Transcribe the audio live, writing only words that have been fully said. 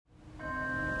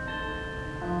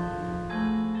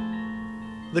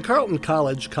The Carleton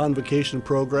College Convocation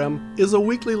Program is a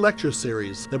weekly lecture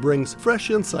series that brings fresh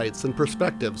insights and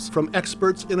perspectives from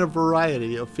experts in a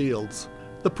variety of fields.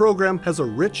 The program has a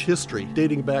rich history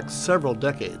dating back several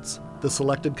decades. The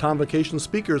selected convocation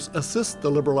speakers assist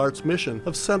the liberal arts mission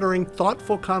of centering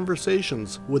thoughtful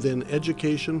conversations within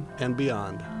education and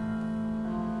beyond.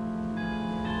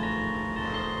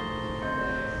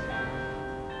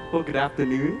 Well, good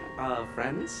afternoon,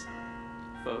 friends,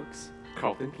 folks,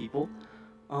 Carleton people.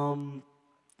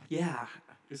 Yeah,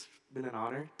 it's been an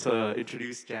honor to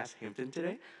introduce Hampton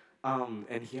today. And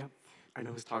I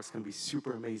know his talk's gonna be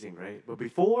super amazing, right? But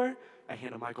before I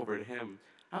hand the mic over to him,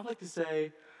 I'd like to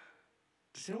say,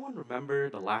 does anyone remember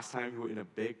the last time you were in a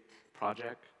big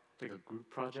project, like a group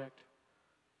project?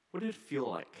 What did it feel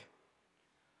like?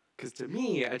 Because to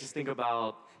me, I just think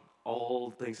about all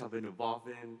the things I've been involved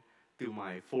in through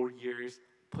my 4 years,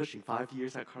 pushing 5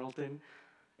 years at Carleton.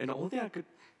 And the only thing I could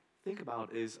think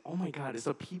about is, oh my God, it's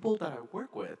the people that I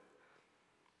work with.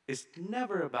 It's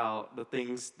never about the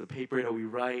things, the paper that we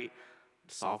write,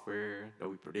 the software that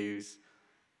we produce,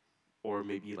 or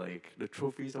maybe like the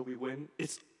trophies that we win.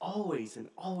 It's always and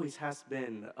always has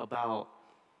been about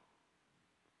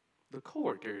the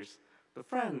coworkers, the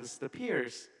friends, the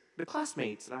peers, the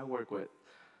classmates that I work with.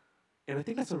 And I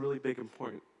think that's a really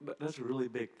that's a really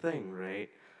big thing, right?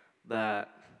 That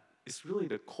it's really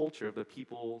the culture of the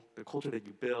people, the culture that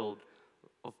you build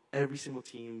of every single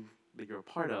team that you're a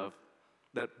part of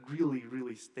that really,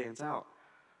 really stands out.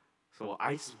 So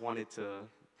I just wanted to,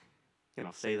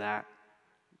 say that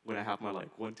when I have my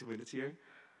 1, 2 minutes here.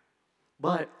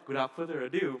 But without further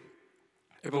ado,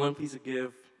 everyone please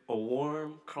give a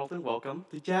warm Carleton welcome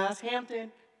to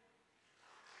Hampton.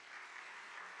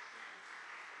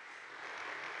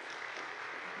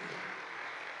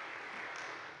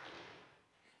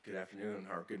 Good afternoon,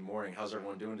 or good morning. How's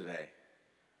everyone doing today?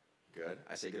 Good.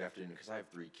 I say good afternoon because I have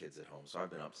 3 kids at home, so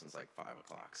I've been up since 5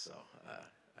 o'clock. So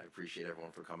I appreciate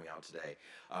everyone for coming out today.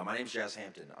 My name's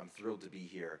Hampton. I'm thrilled to be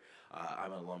here.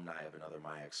 I'm an alumni of another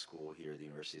MIAC school here at the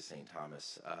University of St.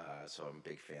 Thomas, so I'm a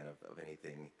big fan of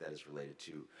anything that is related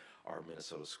to our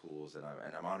Minnesota schools, and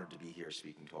I'm honored to be here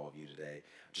speaking to all of you today.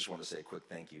 I just want to say a quick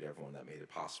thank you to everyone that made it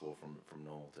possible, from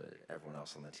Noel to everyone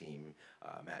else on the team,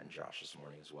 Matt and Josh this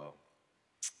morning as well.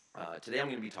 Today I'm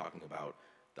going to be talking about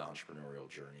the entrepreneurial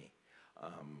journey.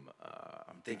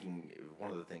 I'm thinking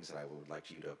one of the things that I would like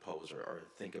you to pose or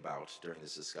think about during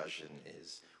this discussion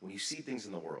is when you see things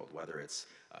in the world, whether it's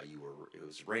it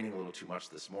was raining a little too much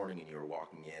this morning and you were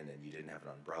walking in and you didn't have an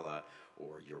umbrella,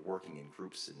 or you're working in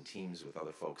groups and teams with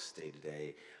other folks day to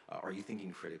day, are you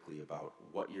thinking critically about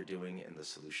what you're doing and the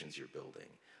solutions you're building?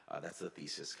 That's the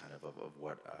thesis kind of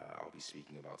what I'll be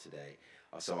speaking about today.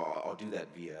 So I'll do that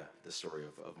via the story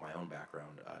of my own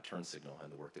background, Turn Signal,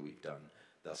 and the work that we've done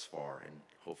thus far, and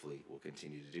hopefully we'll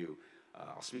continue to do.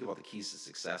 I'll speak about the keys to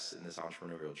success in this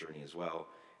entrepreneurial journey as well,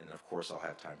 and then of course I'll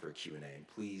have time for a Q&A. And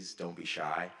please don't be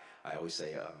shy. I always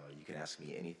say you can ask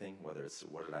me anything, whether it's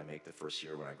what did I make the first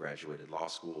year when I graduated law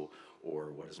school,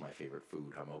 or what is my favorite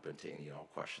food. I'm open to any and all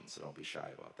questions, so don't be shy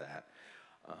about that.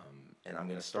 And I'm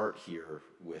going to start here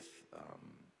with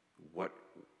what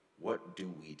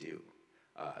do we do?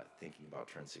 Thinking about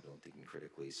Turn Signal and thinking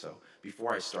critically. So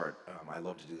before I start, I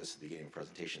love to do this at the beginning of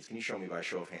presentations. Can you show me by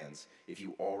show of hands if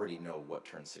you already know what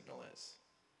Turn Signal is?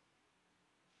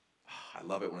 I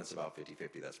love it when it's about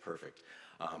 50-50. That's perfect.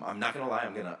 I'm not gonna lie.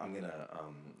 I'm gonna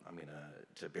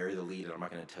to bury the lead, and I'm not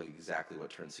gonna tell you exactly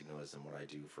what Turn Signal is and what I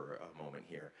do for a moment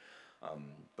here.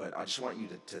 But I just want you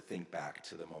to think back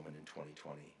to the moment in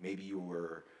 2020. Maybe you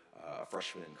were a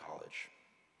freshman in college.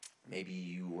 Maybe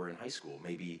you were in high school.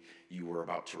 Maybe you were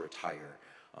about to retire.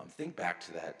 Think back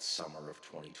to that summer of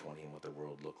 2020 and what the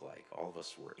world looked like. All of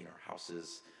us were in our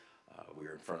houses. We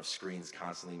were in front of screens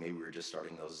constantly. Maybe we were just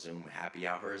starting those Zoom happy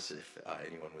hours, if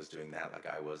anyone was doing that like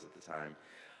I was at the time.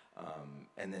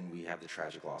 And then we have the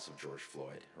tragic loss of George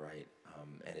Floyd, right?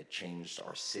 And it changed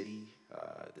our city,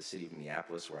 the city of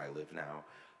Minneapolis, where I live now.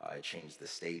 It changed the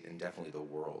state and definitely the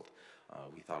world.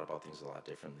 We thought about things a lot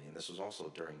differently. And this was also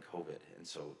during COVID, and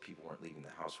so people weren't leaving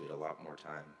the house. We had a lot more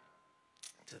time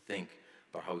to think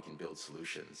about how we can build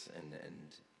solutions, and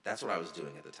that's what I was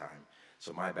doing at the time.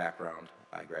 So my background,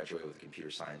 I graduated with a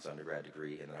computer science undergrad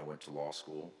degree, and then I went to law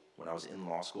school. When I was in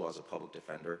law school, I was a public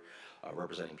defender,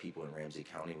 representing people in Ramsey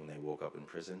County when they woke up in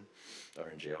prison, or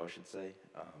in jail, I should say.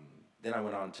 Then I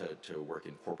went on to work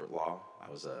in corporate law. I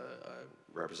was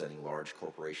representing large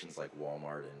corporations like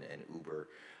Walmart and Uber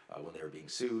when they were being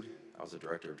sued. I was the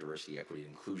director of diversity, equity,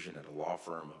 and inclusion at a law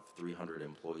firm of 300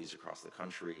 employees across the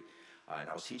country. And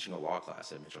I was teaching a law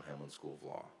class at Mitchell Hamlin School of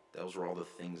Law. Those were all the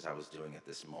things I was doing at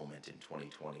this moment in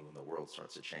 2020 when the world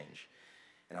starts to change.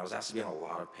 And I was asked to be on a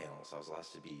lot of panels. I was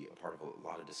asked to be a part of a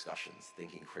lot of discussions,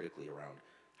 thinking critically around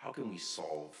how can we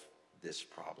solve this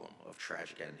problem of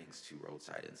tragic endings to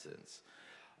roadside incidents.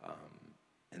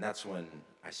 And that's when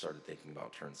I started thinking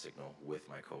about turn signal with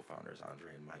my co-founders,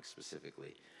 Andre and Mike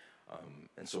specifically.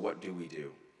 And so what do? We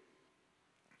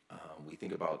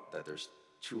think about that there's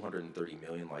 230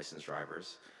 million licensed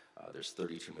drivers, there's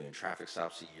 32 million traffic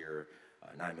stops a year,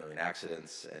 9 million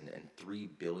accidents, and $3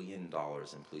 billion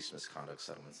in police misconduct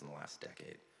settlements in the last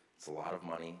decade. It's a lot of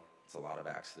money, it's a lot of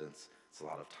accidents, it's a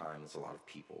lot of time, it's a lot of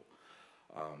people.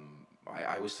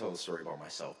 I always tell the story about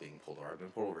myself being pulled over. I've been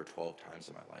pulled over 12 times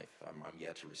in my life. I'm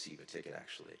yet to receive a ticket,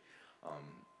 actually.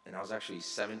 And I was actually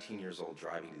 17 years old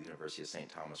driving to the University of St.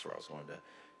 Thomas, where I was going to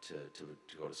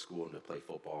go to school and to play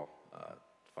football.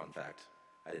 Fun fact,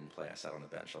 I didn't play, I sat on the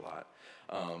bench a lot.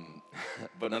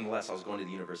 But nonetheless, I was going to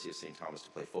the University of St. Thomas to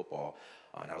play football,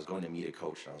 and I was going to meet a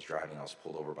coach, and I was driving, I was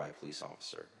pulled over by a police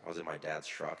officer. I was in my dad's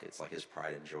truck. It's like his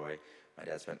pride and joy. My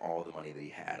dad spent all the money that he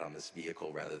had on this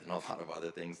vehicle rather than a lot of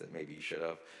other things that maybe he should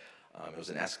have. It was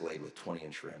an Escalade with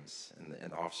 20-inch rims,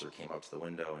 and the officer came up to the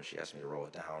window, and she asked me to roll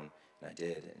it down, and I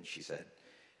did, and she said,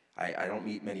 I don't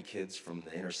meet many kids from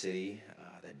the inner city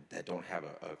that don't have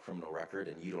a criminal record,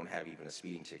 and you don't have even a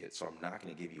speeding ticket, so I'm not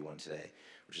going to give you one today,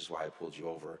 which is why I pulled you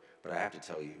over. But I have to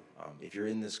tell you, if you're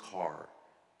in this car,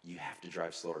 you have to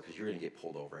drive slower because you're going to get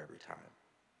pulled over every time.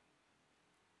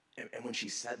 And when she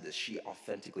said this, she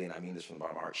authentically, and I mean this from the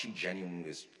bottom of my heart, she genuinely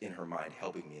was in her mind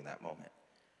helping me in that moment.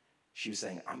 She was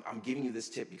saying, I'm giving you this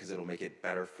tip because it'll make it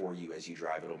better for you as you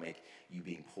drive. It'll make you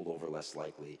being pulled over less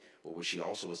likely. But what she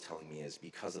also was telling me is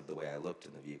because of the way I looked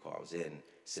in the vehicle I was in,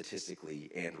 statistically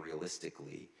and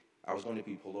realistically, I was going to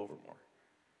be pulled over more.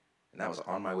 And that was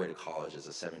on my way to college as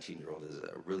a 17-year-old. Is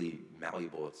a really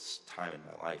malleable time in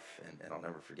my life, and I'll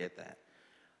never forget that.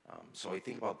 So I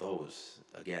think about those,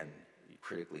 again,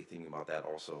 critically thinking about that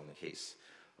also in the case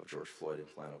of George Floyd and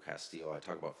Philando Castile. I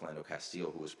talk about Philando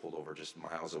Castile, who was pulled over just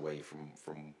miles away from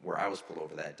where I was pulled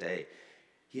over that day.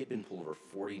 He had been pulled over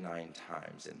 49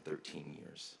 times in 13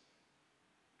 years,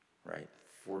 right?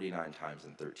 49 times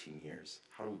in 13 years.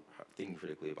 Thinking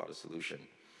critically about a solution.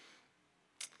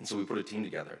 And so we put a team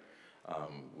together.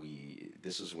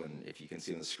 This is when, if you can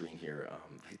see on the screen here,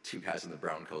 the two guys in the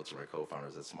brown coats are my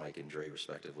co-founders. That's Mike and Dre,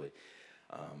 respectively.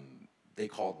 They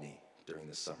called me during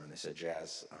this summer, and they said,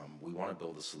 Jazz, we want to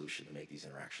build a solution to make these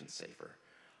interactions safer.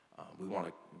 We want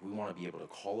to be able to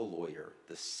call a lawyer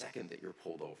the second that you're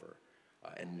pulled over.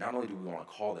 And not only do we want to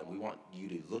call them, we want you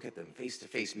to look at them face to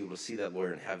face, be able to see that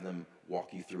lawyer and have them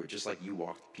walk you through it, just like you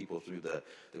walked people through the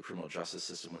criminal justice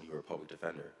system when you were a public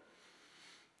defender.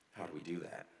 How do we do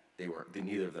that?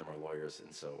 Neither of them are lawyers,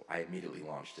 and so I immediately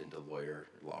launched into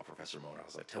law professor mode. I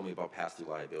was like, tell me about pass-through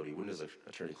liability. When does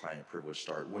attorney-client privilege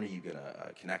start? When are you going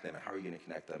to connect them, and how are you going to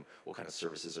connect them? What kind of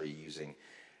services are you using?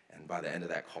 And by the end of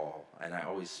that call, and I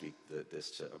always speak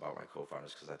about my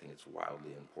co-founders because I think it's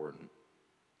wildly important,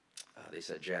 they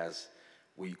said, Jazz,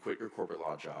 will you quit your corporate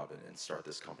law job and start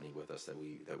this company with us that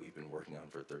we've been working on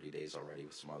for 30 days already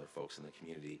with some other folks in the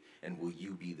community, and will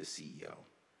you be the CEO?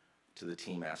 To the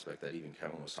team aspect that even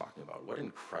Kevin was talking about. What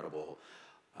incredible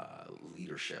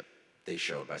leadership they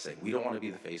showed by saying, we don't want to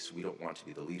be the face, we don't want to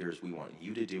be the leaders, we want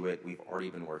you to do it, we've already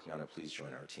been working on it, please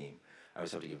join our team. I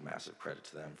always have to give massive credit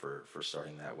to them for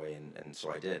starting that way, and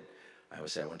so I did. I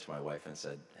always say I went to my wife and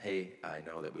said, hey, I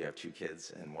know that we have 2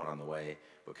 kids and 1 on the way,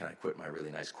 but can I quit my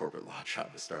really nice corporate law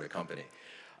job to start a company?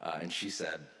 And she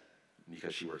said,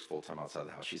 because she works full-time outside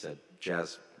the house, she said,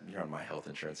 Jazz, you're on my health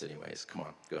insurance anyways, come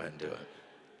on, go ahead and do it.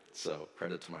 So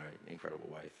credit to my incredible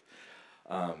wife.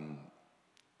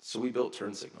 So we built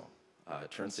Turn Signal.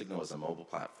 Turn Signal is a mobile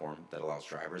platform that allows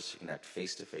drivers to connect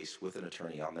face-to-face with an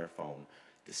attorney on their phone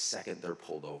the second they're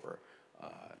pulled over,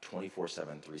 24/7,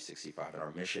 365. And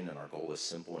our mission and our goal is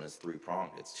simple and it's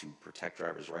 3-pronged. It's to protect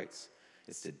drivers' rights.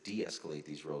 It's to de-escalate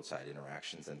these roadside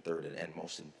interactions. And third, and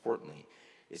most importantly,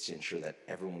 it's to ensure that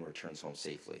everyone returns home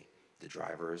safely. The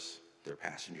drivers, their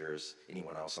passengers,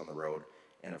 anyone else on the road,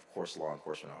 and of course law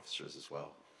enforcement officers as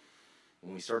well.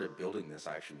 When we started building this,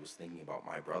 I actually was thinking about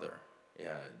my brother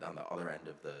on the other end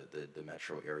of the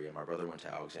metro area. My brother went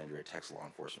to Alexandria Tech's law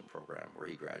enforcement program where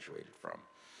he graduated from.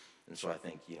 And so I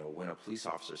think, when a police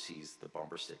officer sees the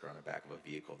bumper sticker on the back of a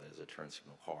vehicle that is a turn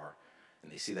signal car,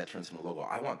 and they see that turn signal logo,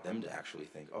 I want them to actually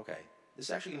think, okay, this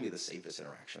is actually gonna be the safest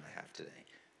interaction I have today.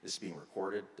 This is being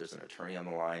recorded, there's an attorney on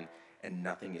the line, and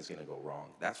nothing is going to go wrong.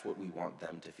 That's what we want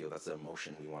them to feel. That's the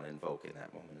emotion we want to invoke in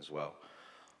that moment as well.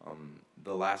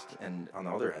 And on the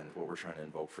other end, what we're trying to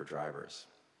invoke for drivers.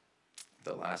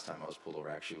 The last time I was pulled over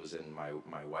actually was in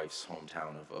my wife's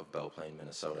hometown of Belle Plaine,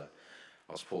 Minnesota.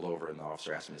 I was pulled over and the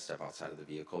officer asked me to step outside of the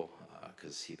vehicle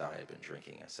because he thought I had been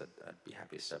drinking. I said I'd be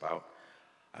happy to step out.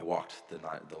 I walked the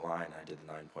line. I did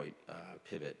the 9-point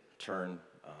pivot turn.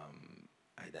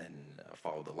 I then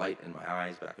followed the light in my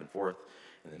eyes back and forth.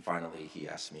 And then finally he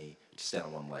asked me to stand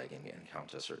on one leg and count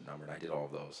to a certain number. And I did all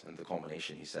of those. And the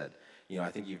culmination, he said, I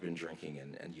think you've been drinking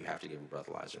and you have to give a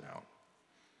breathalyzer now.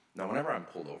 Now, whenever I'm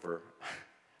pulled over,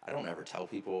 I don't ever tell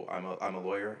people I'm a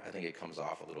lawyer. I think it comes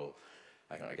off a little,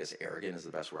 I guess arrogant is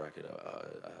the best word I could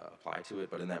apply to it.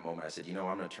 But in that moment, I said,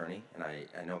 I'm an attorney, and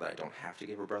I know that I don't have to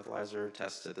give a breathalyzer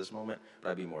test at this moment,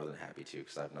 but I'd be more than happy to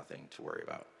because I have nothing to worry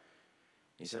about.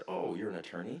 He said, "Oh, you're an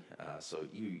attorney, so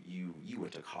you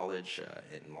went to college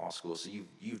in law school, so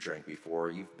you've drank before,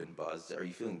 you've been buzzed. Are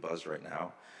you feeling buzzed right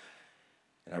now?"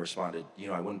 And I responded,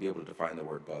 I wouldn't be able to define the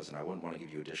word buzz, and I wouldn't want to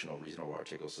give you additional reasonable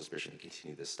articulable suspicion to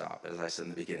continue this stop. As I said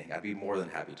in the beginning, I'd be more than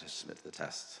happy to submit to the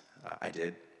test. I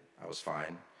did. I was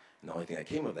fine. And the only thing that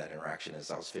came of that interaction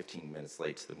is I was 15 minutes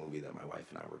late to the movie that my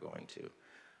wife and I were going to.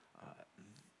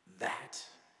 That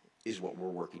is what we're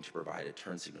working to provide a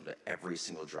turn signal to every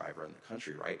single driver in the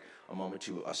country, right? A moment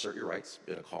to assert your rights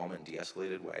in a calm and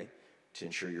de-escalated way, to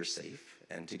ensure you're safe,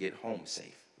 and to get home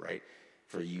safe, right?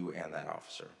 For you and that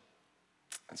officer.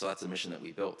 And so that's the mission that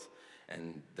we built.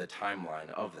 And the timeline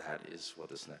of that is what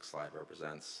this next slide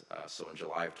represents. So in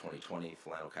July of 2020,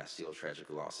 Philando Castile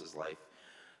tragically lost his life.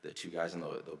 The two guys in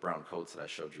the brown coats that I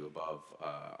showed you above,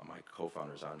 my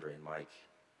co-founders, Andre and Mike,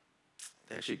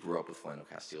 they actually grew up with Philando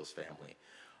Castile's family.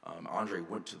 Andre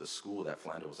went to the school that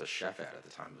Philando was a chef at the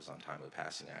time. It was untimely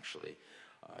passing, actually.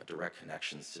 Direct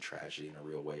connections to tragedy in a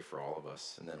real way for all of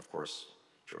us. And then, of course,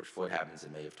 George Floyd happens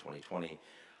in May of 2020.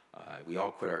 We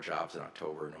all quit our jobs in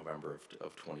October, November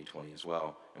of 2020 as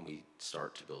well, and we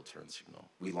start to build Turn Signal.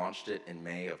 We launched it in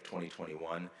May of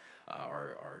 2021,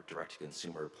 our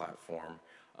direct-to-consumer platform,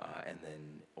 and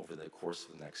then over the course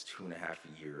of the next 2.5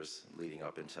 years, leading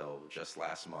up until just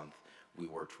last month, we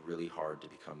worked really hard to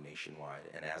become nationwide.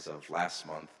 And as of last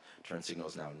month, Turn Signal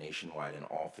is now nationwide in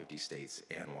all 50 states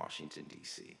and Washington,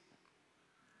 D.C.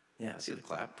 Yeah, I see the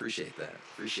clap. Appreciate that.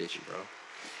 Appreciate you, bro.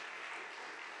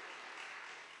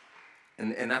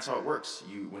 And that's how it works.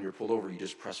 When you're pulled over, you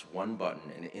just press one button,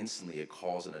 and instantly it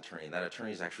calls an attorney. And that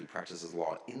attorney actually practices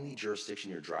law in the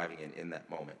jurisdiction you're driving in that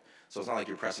moment. So it's not like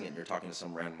you're pressing it and you're talking to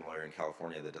some random lawyer in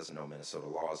California that doesn't know Minnesota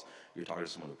laws. You're talking to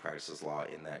someone who practices law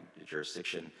in that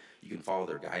jurisdiction. You can follow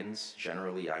their guidance.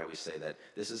 Generally, I always say that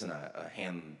this isn't a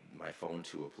hand my phone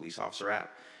to a police officer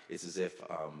app. It's as if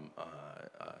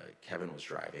Kevin was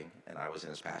driving and I was in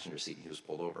his passenger seat and he was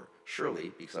pulled over.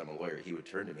 Surely, because I'm a lawyer, he would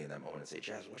turn to me in that moment and say,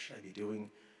 "Jazz, what should I be doing?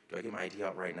 Do I get my ID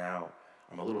out right now?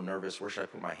 I'm a little nervous. Where should I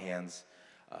put my hands?"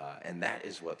 And that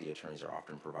is what the attorneys are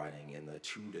often providing in the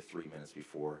 2 to 3 minutes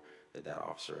before that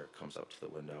officer comes up to the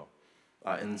window.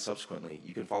 And then subsequently,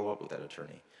 you can follow up with that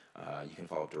attorney. You can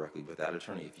follow up directly with that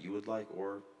attorney if you would like,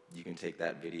 or you can take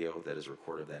that video that is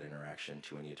recorded, that interaction,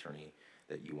 to any attorney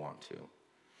that you want to.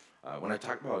 When I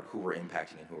talk about who we're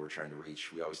impacting and who we're trying to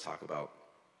reach, we always talk about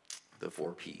the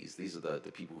 4 Ps. These are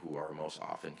the people who are most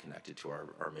often connected to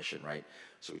our mission, right?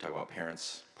 So we talk about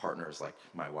parents, partners like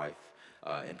my wife,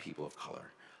 and people of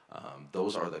color.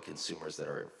 Those are the consumers that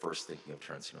are first thinking of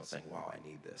Turn Signal, saying, "Wow, I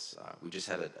need this." We just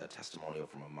had a testimonial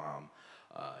from a mom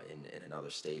in another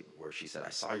state where she said, "I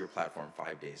saw your platform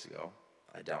 5 days ago.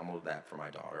 I downloaded that for my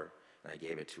daughter, and I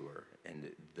gave it to her.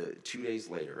 And 2 days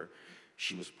later,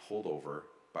 she was pulled over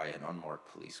by an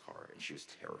unmarked police car, and she was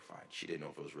terrified. She didn't know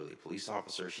if it was really a police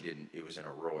officer. It was in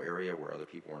a rural area where other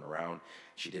people weren't around.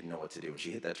 She didn't know what to do, and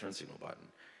she hit that Turn Signal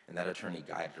button. And that attorney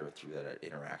guided her through that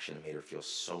interaction and made her feel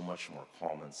so much more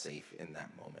calm and safe in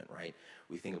that moment, right?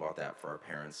 We think about that for our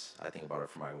parents. I think about it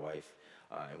for my wife.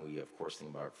 And we, of course,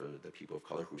 think about it for the people of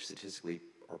color who statistically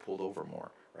are pulled over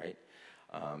more, right?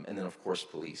 And then, of course,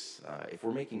 police. If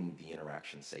we're making the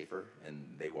interaction safer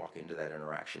and they walk into that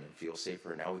interaction and feel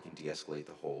safer, now we can de-escalate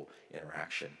the whole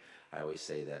interaction. I always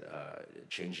say that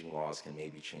changing laws can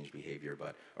maybe change behavior,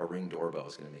 but a Ring doorbell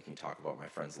is going to make me talk about my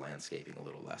friend's landscaping a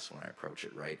little less when I approach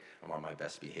it, right? I'm on my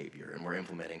best behavior, and we're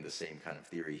implementing the same kind of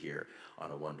theory here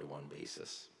on a one-to-one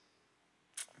basis.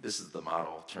 This is the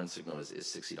model. Turn Signal is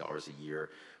 $60 a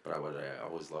year, but what I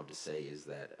always love to say is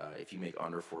that if you make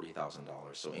under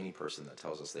 $40,000, so any person that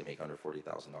tells us they make under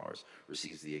 $40,000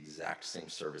 receives the exact same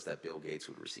service that Bill Gates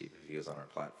would receive if he was on our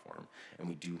platform, and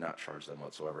we do not charge them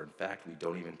whatsoever. In fact, we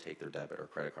don't even take their debit or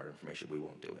credit card information. We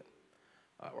won't do it.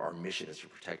 Our mission is to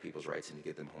protect people's rights and to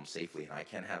get them home safely, and I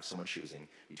can't have someone choosing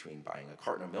between buying a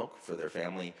carton of milk for their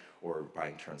family or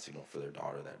buying Turn Signal for their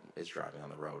daughter that is driving on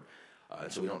the road.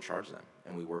 And so we don't charge them.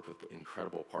 And we work with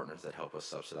incredible partners that help us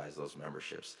subsidize those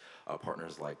memberships.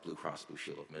 Partners like Blue Cross Blue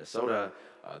Shield of Minnesota,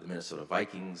 the Minnesota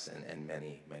Vikings, and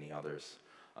many, many others.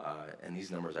 And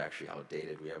these numbers are actually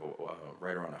outdated. We have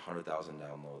right around 100,000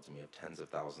 downloads, and we have tens of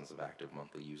thousands of active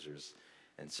monthly users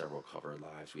and several covered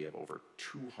lives. We have over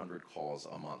 200 calls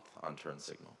a month on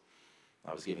TurnSignal.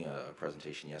 I was giving a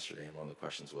presentation yesterday, and one of the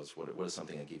questions was, what is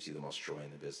something that gives you the most joy in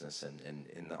the business? And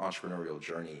in the entrepreneurial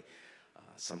journey,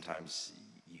 sometimes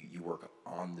you work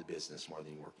on the business more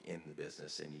than you work in the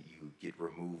business, and you get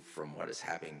removed from what is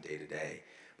happening day to day.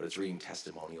 But it's reading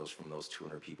testimonials from those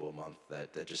 200 people a month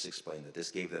that just explain that this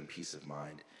gave them peace of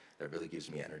mind. That really gives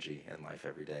me energy and life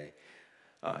every day.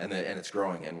 And it's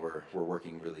growing, and we're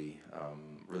working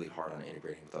really hard on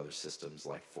integrating with other systems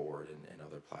like Ford and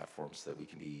other platforms that we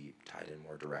can be tied in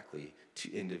more directly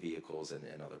into vehicles and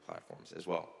other platforms as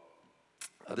well.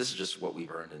 This is just what we've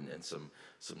earned and some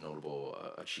notable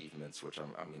achievements, which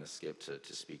I'm going to skip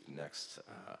to speak next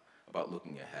about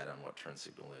looking ahead on what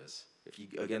TurnSignal is. If you,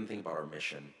 again, think about our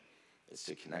mission, it's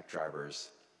to connect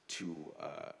drivers to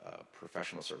a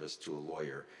professional service, to a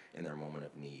lawyer in their moment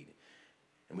of need.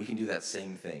 And we can do that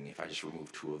same thing if I just remove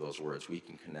two of those words. We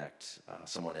can connect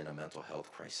someone in a mental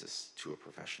health crisis to a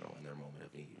professional in their moment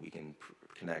of need. We can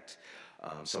connect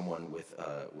someone with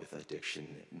addiction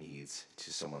needs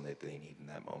to someone that they need in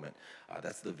that moment.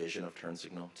 That's the vision of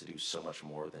TurnSignal, to do so much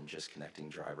more than just connecting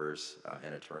drivers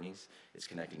and attorneys. It's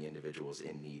connecting individuals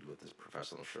in need with the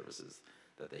professional services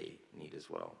that they need as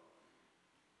well.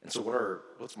 And so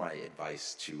what's my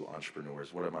advice to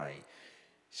entrepreneurs? What am I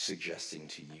suggesting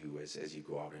to you as you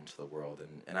go out into the world?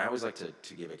 And I always like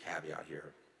to give a caveat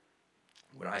here.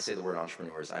 When I say the word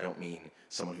entrepreneurs, I don't mean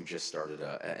someone who just started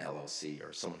an LLC,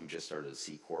 or someone who just started a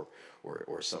C Corp,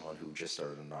 or someone who just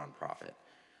started a nonprofit.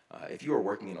 If you are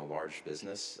working in a large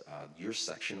business, your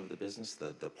section of the business,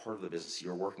 the part of the business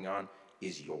you're working on,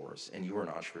 is yours, and you are an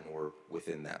entrepreneur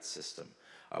within that system.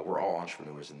 We're all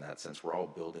entrepreneurs in that sense. We're all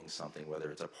building something,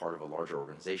 whether it's a part of a larger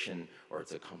organization or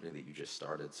it's a company that you just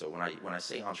started. So when I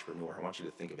say entrepreneur, I want you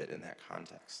to think of it in that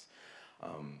context.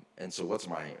 And so what's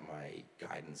my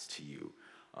guidance to you?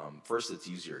 First, it's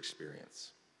use your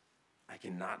experience. I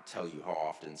cannot tell you how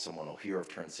often someone will hear of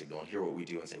TurnSignal and hear what we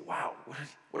do and say, wow,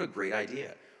 what a great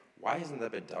idea. Why hasn't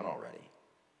that been done already?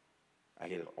 I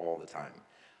get it all the time.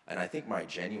 And I think my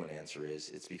genuine answer is,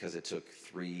 it's because it took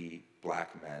 3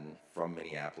 black men from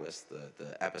Minneapolis,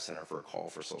 the epicenter for a call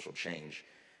for social change,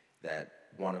 that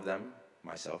one of them,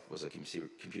 myself, was a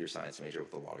computer science major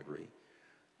with a law degree.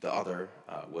 The other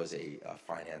was a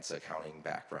finance accounting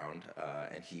background,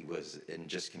 and he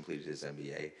just completed his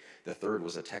MBA. The third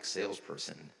was a tech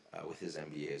salesperson with his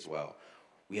MBA as well.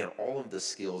 We had all of the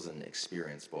skills and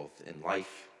experience, both in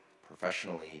life,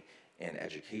 professionally, and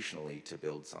educationally, to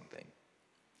build something.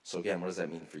 So again, what does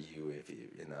that mean for you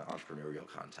in the entrepreneurial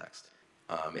context?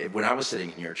 When I was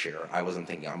sitting in your chair, I wasn't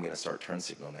thinking I'm going to start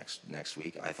TurnSignal next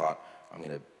week. I thought I'm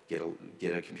going to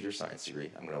get a computer science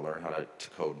degree. I'm going to learn how to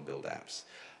code and build apps.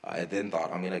 I then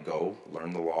thought I'm going to go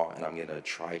learn the law, and I'm going to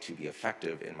try to be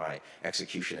effective in my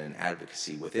execution and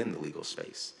advocacy within the legal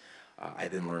space. I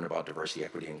then learned about diversity,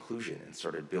 equity, and inclusion, and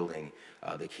started building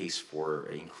the case for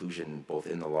inclusion both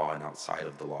in the law and outside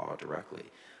of the law directly.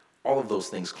 All of those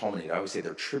things culminate. I always say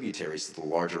they're tributaries to the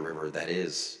larger river that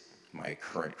is my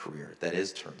current career, that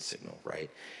is TurnSignal, right?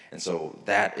 And so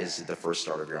that is the first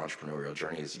start of your entrepreneurial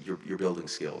journey, is you're building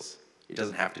skills. It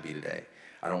doesn't have to be today.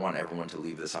 I don't want everyone to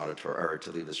leave this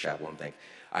chapel and think,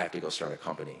 I have to go start a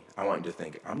company. I want you to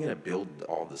think, I'm going to build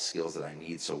all the skills that I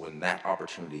need, so when that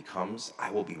opportunity comes,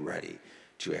 I will be ready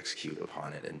to execute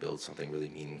upon it and build something really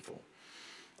meaningful.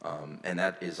 And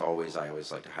that is always, I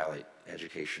always like to highlight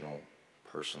educational,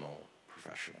 personal,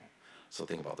 professional. So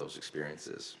think about those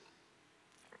experiences.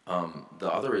 The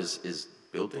other is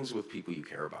build things with people you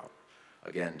care about.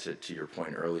 Again, to your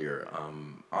point earlier,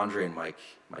 Andre and Mike,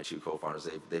 my 2 co-founders,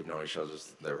 they've known each other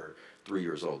since they were 3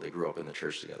 years old. They grew up in the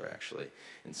church together, actually,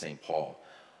 in St. Paul.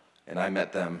 And I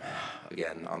met them,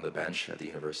 again, on the bench at the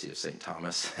University of St.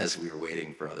 Thomas as we were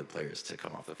waiting for other players to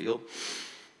come off the field.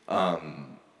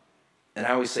 And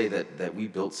I always say that we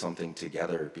built something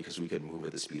together because we could move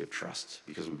at the speed of trust,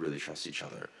 because we really trust each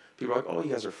other. People are like, oh,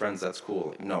 you guys are friends, that's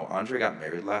cool. No, Andre got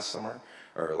married last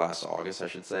August, I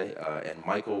should say, and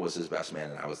Michael was his best man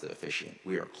and I was the officiant.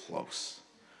 We are close.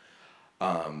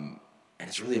 And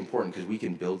it's really important because we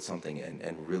can build something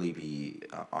and really be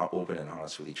open and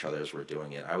honest with each other as we're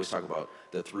doing it. I always talk about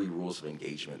the 3 rules of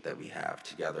engagement that we have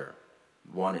together.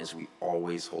 One is we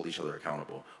always hold each other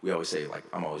accountable. We always say, like,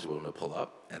 I'm always willing to pull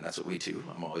up, and that's what we do.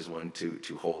 I'm always willing to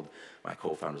hold my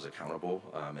co-founders accountable,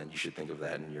 and you should think of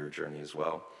that in your journey as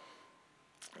well.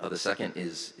 The second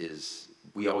is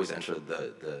we always enter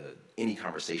any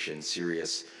conversation,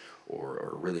 serious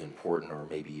or really important, or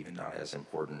maybe even not as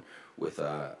important, with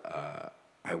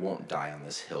I won't die on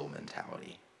this hill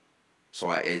mentality. So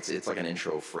it's like an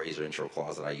intro phrase or intro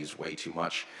clause that I use way too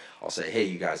much. I'll say, hey,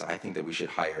 you guys, I think that we should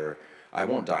hire, I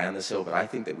won't die on this hill, but I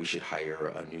think that we should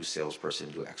hire a new salesperson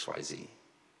to do X, Y, Z. And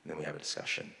then we have a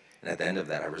discussion. And at the end of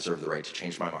that, I reserve the right to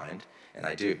change my mind, and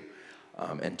I do.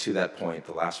 And to that point,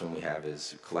 the last one we have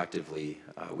is collectively,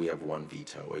 we have one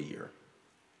veto a year.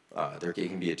 There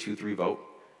can be a 2-3 vote,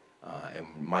 and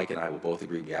Mike and I will both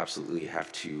agree we absolutely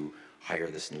have to hire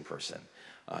this new person.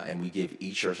 And we give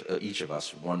each of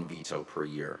us one veto per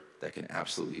year that can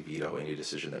absolutely veto any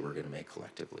decision that we're going to make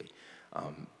collectively.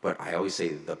 But I always say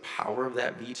the power of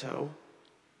that veto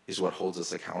is what holds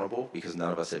us accountable, because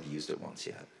none of us have used it once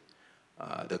yet.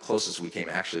 The closest we came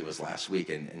actually was last week,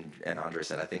 and Andre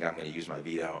said, I think I'm going to use my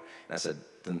veto. And I said,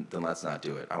 then let's not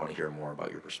do it. I want to hear more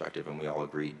about your perspective. And we all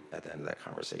agreed at the end of that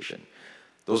conversation.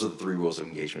 Those are the 3 rules of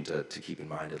engagement to keep in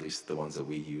mind, at least the ones that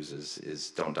we use,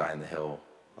 is don't die on the hill,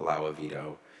 allow a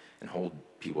veto, and hold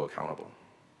people accountable.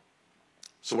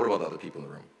 So what about the other people in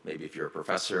the room? Maybe if you're a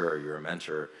professor or you're a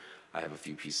mentor, I have a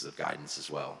few pieces of guidance as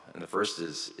well. And the first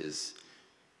is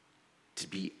to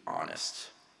be honest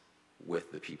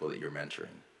with the people that you're mentoring.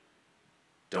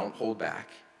 Don't hold back.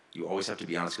 You always have to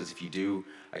be honest, because if you do,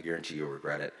 I guarantee you'll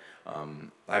regret it.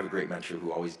 I have a great mentor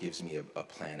who always gives me a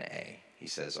plan A. He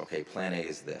says, okay, plan A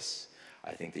is this.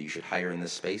 I think that you should hire in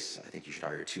this space. I think you should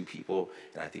hire 2 people,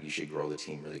 and I think you should grow the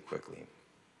team really quickly.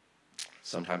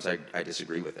 Sometimes I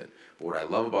disagree with it. But what I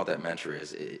love about that mentor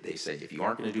is they say, if you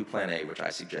aren't going to do plan A, which I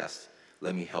suggest,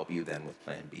 let me help you then with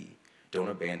plan B. Don't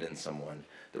abandon someone,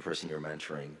 the person you're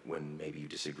mentoring, when maybe you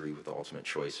disagree with the ultimate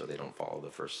choice or they don't follow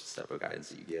the first step of guidance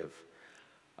that you give.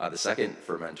 The second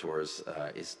for mentors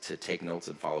is to take notes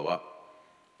and follow up.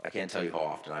 I can't tell you how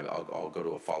often I'll go to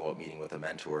a follow-up meeting with a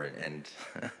mentor, and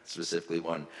specifically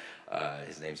one,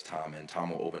 his name's Tom, and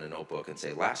Tom will open a notebook and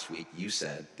say, last week you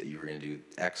said that you were going to do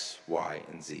X, Y,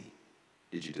 and Z.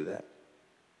 Did you do that?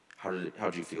 How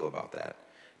did you feel about that?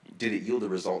 Did it yield the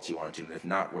results you wanted to? And if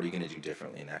not, what are you going to do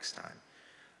differently next time?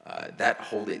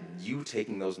 You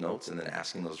taking those notes and then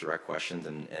asking those direct questions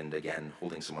and again,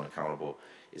 holding someone accountable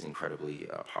is incredibly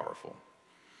powerful.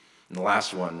 And the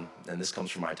last one, and this comes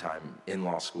from my time in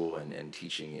law school and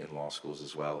teaching in law schools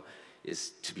as well,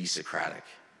 is to be Socratic,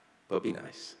 but be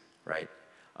nice, right?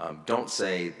 Don't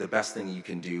say the best thing you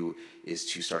can do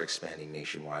is to start expanding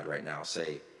nationwide right now.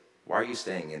 Say, why are you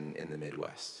staying in the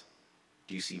Midwest?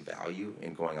 Do you see value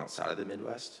in going outside of the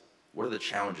Midwest? What are the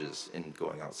challenges in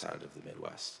going outside of the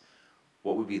Midwest?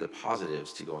 What would be the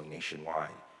positives to going nationwide?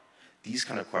 These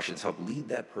kind of questions help lead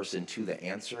that person to the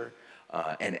answer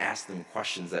and ask them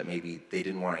questions that maybe they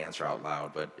didn't want to answer out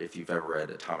loud. But if you've ever read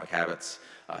Atomic Habits,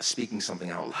 speaking something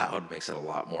out loud makes it a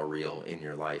lot more real in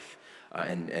your life.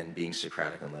 And being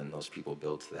Socratic and letting those people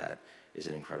build to that is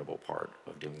an incredible part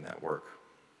of doing that work.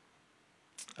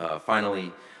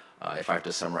 Finally, if I have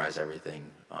to summarize everything,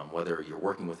 whether you're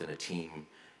working within a team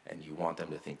and you want them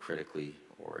to think critically,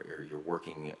 or you're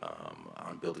working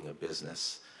on building a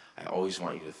business, I always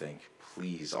want you to think,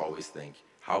 please always think,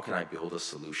 how can I build a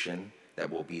solution that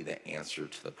will be the answer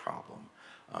to the problem?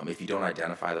 If you don't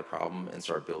identify the problem and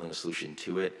start building a solution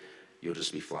to it, you'll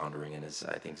just be floundering. And as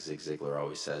I think Zig Ziglar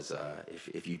always says,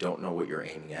 if you don't know what you're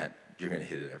aiming at, you're going to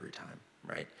hit it every time,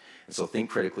 right? And so think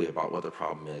critically about what the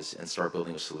problem is and start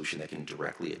building a solution that can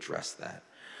directly address that.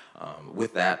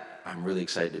 With that, I'm really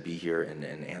excited to be here and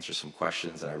answer some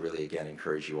questions. And I really, again,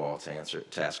 encourage you all to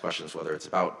ask questions, whether it's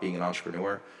about being an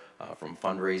entrepreneur, from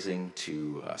fundraising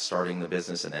to starting the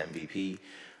business and MVP,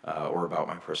 or about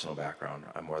my personal background.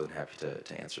 I'm more than happy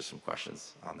to answer some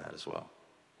questions on that as well.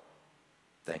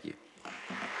 Thank you.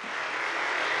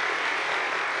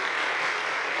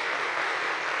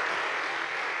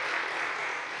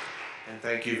 And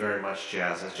thank you very much,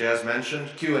 Jazz. As Jazz mentioned,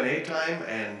 Q&A time,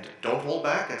 and don't hold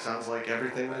back. It sounds like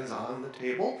everything is on the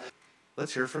table.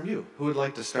 Let's hear from you. Who would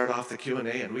like to start off the Q&A?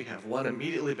 And we have one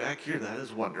immediately back here. That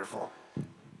is wonderful.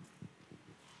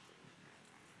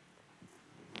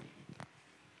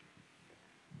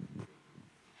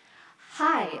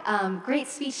 Hi, great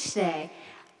speech today.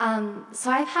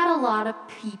 So I've had a lot of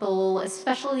people,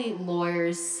 especially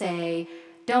lawyers, say,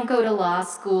 don't go to law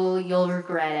school, you'll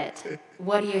regret it.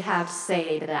 What do you have to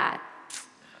say to that?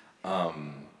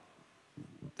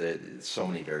 There's so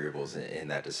many variables in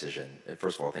that decision. And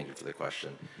first of all, thank you for the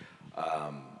question.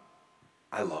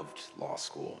 I loved law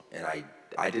school, and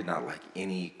I did not like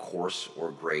any course or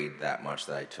grade that much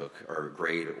that I took, or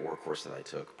grade or course that I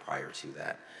took prior to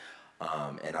that.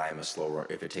 And I am a slow learner.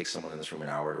 If it takes someone in this room an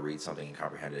hour to read something and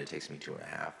comprehend it, it takes me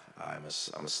 2.5. I'm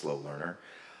a slow learner.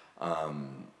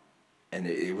 And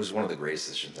it was one of the greatest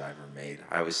decisions I ever made.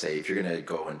 I always say, if you're going to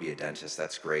go and be a dentist,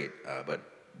 that's great, but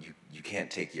you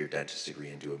can't take your dentist degree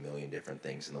and do a million different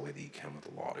things in the way that you can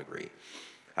with a law degree.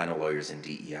 I know lawyers in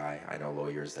DEI. I know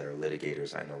lawyers that are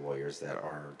litigators. I know lawyers that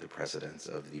are the presidents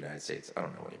of the United States. I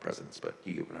don't know any presidents, but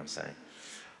you get what I'm saying.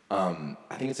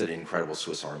 I think it's an incredible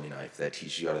Swiss Army knife that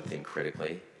teaches you how to think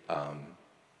critically,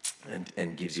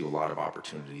 and gives you a lot of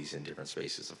opportunities in different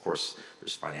spaces. Of course,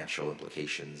 there's financial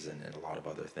implications and a lot of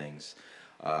other things.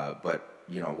 But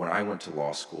when I went to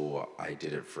law school, I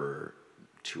did it for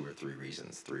three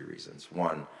reasons.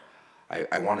 One,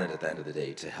 I wanted at the end of the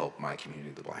day to help my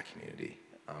community, the Black community.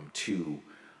 Two,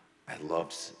 I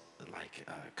loved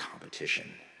competition,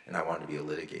 and I wanted to be a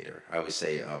litigator. I always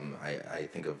say I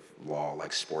think of law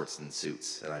like sports and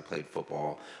suits, and I played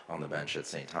football on the bench at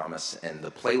St. Thomas, and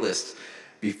the playlist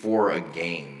before a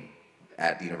game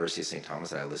at the University of St. Thomas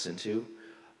that I listened to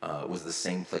was the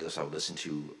same playlist I would listen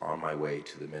to on my way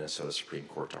to the Minnesota Supreme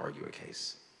Court to argue a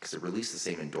case, because it released the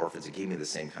same endorphins. It gave me the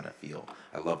same kind of feel.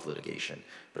 I love litigation,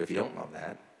 but if you don't love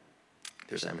that,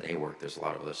 there's M&A work, there's a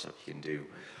lot of other stuff you can do.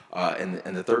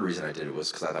 And the third reason I did it was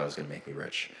because I thought it was going to make me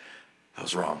rich. I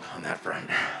was wrong on that front.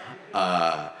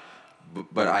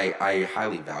 But I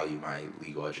highly value my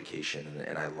legal education,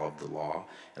 and I love the law,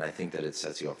 and I think that it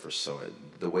sets you up for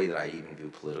the way that I even view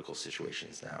political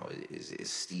situations now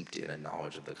is steeped in a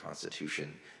knowledge of the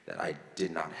Constitution that I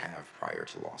did not have prior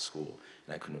to law school,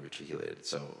 and I couldn't have articulated.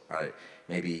 So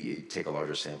maybe take a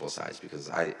larger sample size, because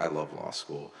I love law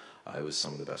school. It was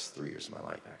some of the best 3 years of my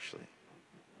life, actually.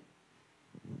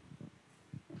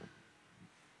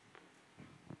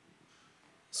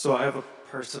 So I have a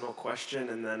personal question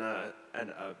and then a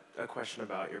question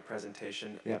about your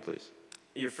presentation. Yeah, please.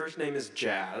 Your first name is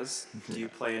Jazz. Do you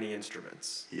play any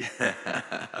instruments? Yeah,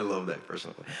 I love that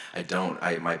personally. I don't.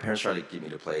 My parents tried to get me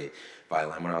to play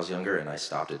violin when I was younger, and I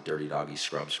stopped at Dirty Doggy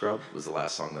Scrub Scrub was the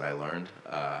last song that I learned.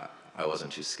 I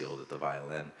wasn't too skilled at the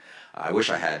violin. I wish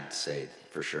I had stayed,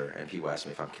 for sure. And people ask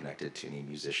me if I'm connected to any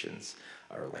musicians,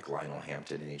 or like Lionel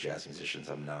Hampton, any jazz musicians.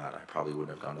 I'm not. I probably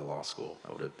wouldn't have gone to law school.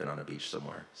 I would have been on a beach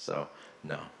somewhere. So,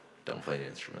 no, don't play any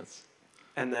instruments.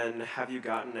 And then have you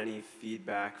gotten any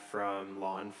feedback from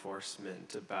law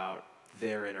enforcement about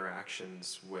their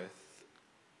interactions with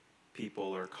people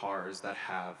or cars that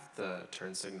have the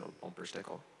turn signal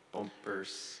bumper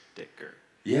sticker?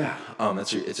 Yeah,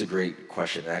 it's a great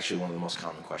question. Actually, one of the most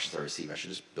common questions I receive. I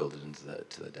should just build it into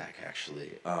the deck.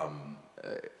 Actually,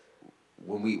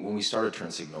 when we started Turn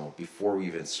Signal, before we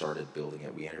even started building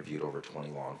it, we interviewed over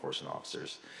 20 law enforcement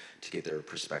officers to get their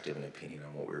perspective and opinion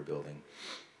on what we were building.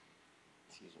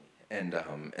 Excuse me.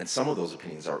 And some of those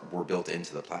opinions were built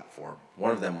into the platform. One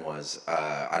of them was,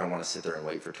 I don't want to sit there and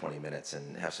wait for 20 minutes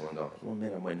and have someone go, "Well,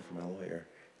 man, I'm waiting for my lawyer."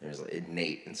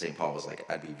 Nate in St. Paul was like,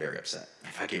 "I'd be very upset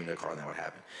if I came to a car and that would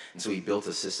happen." And so he built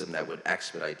a system that would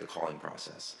expedite the calling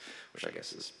process, which I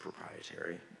guess is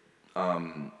proprietary.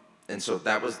 And so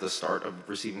that was the start of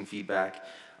receiving feedback.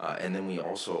 And then we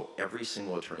also, every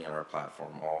single attorney on our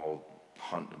platform,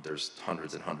 there's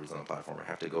hundreds and hundreds on the platform,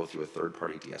 have to go through a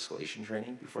third-party de-escalation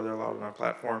training before they're allowed on our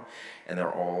platform. And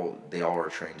they all are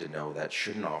trained to know that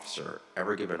should an officer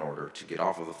ever give an order to get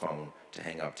off of the phone, to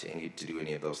hang up, to do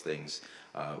any of those things,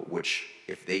 which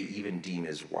if they even deem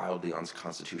is wildly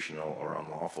unconstitutional or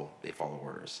unlawful, they follow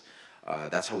orders.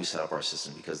 That's how we set up our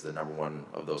system, because the number one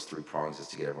of those 3 prongs is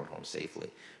to get everyone home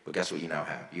safely. But guess what you now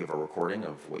have? You have a recording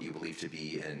of what you believe to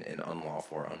be an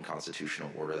unlawful or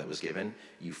unconstitutional order that was given,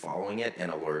 you following it,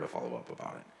 and a lawyer to follow up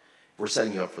about it. We're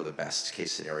setting you up for the best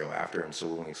case scenario after, and so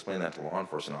when we explain that to law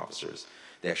enforcement officers,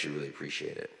 they actually really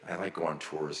appreciate it. I like go on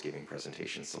tours giving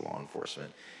presentations to law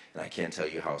enforcement, and I can't tell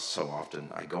you how so often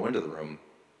I go into the room,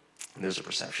 and there's a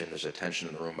perception, there's a tension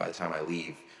in the room. By the time I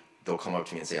leave, they'll come up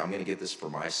to me and say, "I'm going to get this for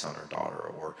my son or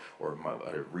daughter,"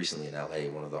 recently in LA,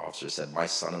 one of the officers said, "My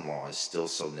son-in-law is still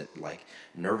so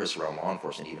nervous around law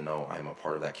enforcement, even though I'm a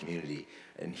part of that community,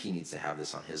 and he needs to have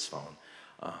this on his phone."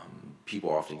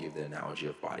 People often give the analogy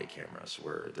of body cameras,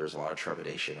 where there's a lot of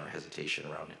trepidation or hesitation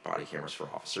around body cameras for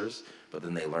officers, but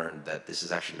then they learn that this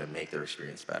is actually going to make their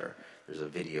experience better. There's a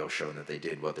video showing that they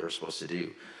did what they were supposed to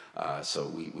do. So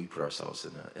we put ourselves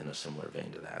in a similar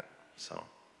vein to that. So,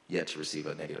 yet to receive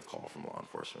a negative call from law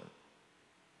enforcement.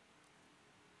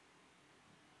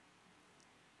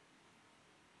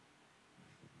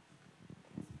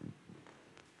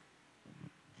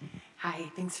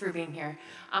 Hi, thanks for being here.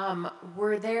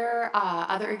 Were there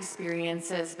other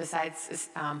experiences besides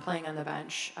playing on the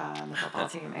bench on the football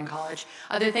team in college?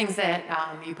 Other things that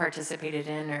you participated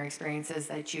in or experiences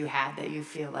that you had that you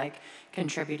feel like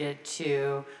contributed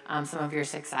to some of your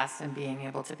success in being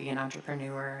able to be an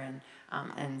entrepreneur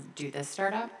and do this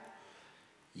startup?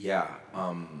 Yeah.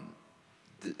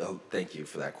 Thank you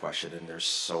for that question. And there's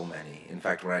so many. In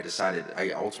fact, when I decided,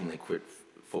 I ultimately quit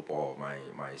football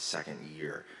my second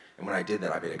year. And when I did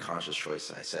that, I made a conscious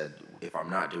choice. I said, if I'm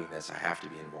not doing this, I have to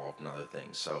be involved in other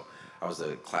things. So I was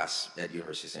the class at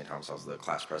University of St. Thomas. I was the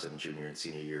class president junior and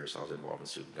senior year, so I was involved in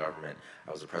student government.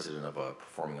 I was the president of a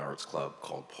performing arts club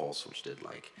called Pulse, which did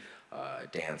like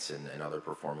dance and other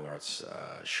performing arts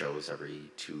shows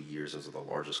every 2 years. It was the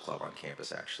largest club on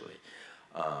campus, actually.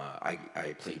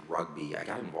 I played rugby. I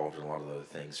got involved in a lot of other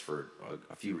things for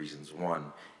a few reasons.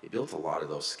 One, it built a lot of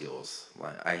those skills.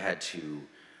 I had to,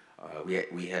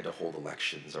 we had to hold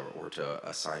elections or to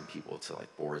assign people to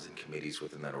like boards and committees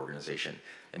within that organization.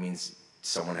 That means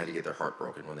someone had to get their heart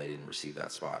broken when they didn't receive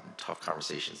that spot, and tough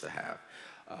conversations to have.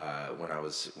 When I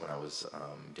was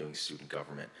doing student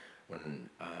government, when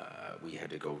we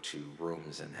had to go to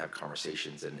rooms and have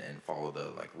conversations and follow the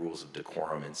like rules of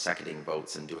decorum and seconding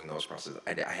votes and doing those processes.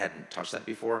 I hadn't touched that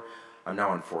before. I'm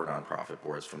now on 4 nonprofit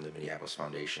boards, from the Minneapolis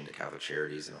Foundation to Catholic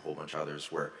Charities and a whole bunch of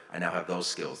others, where I now have those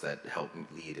skills that help me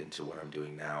lead into what I'm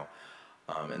doing now.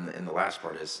 And the last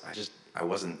part is I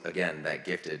wasn't, again, that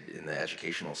gifted in the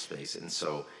educational space. And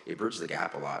so it bridged the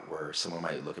gap a lot, where someone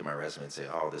might look at my resume and say,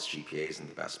 oh, this GPA isn't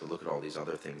the best, but look at all these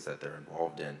other things that they're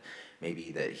involved in.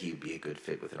 Maybe that he would be a good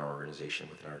fit within our organization,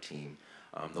 within our team.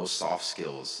 Those soft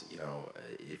skills, you know,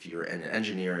 if you're in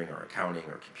engineering or accounting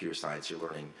or computer science, you're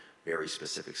learning very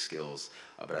specific skills.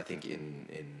 But I think in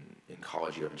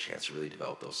college, you have a chance to really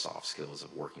develop those soft skills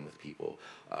of working with people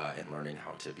and learning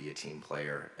how to be a team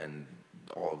player. And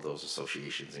all of those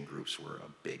associations and groups were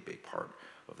a big, big part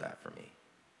of that for me.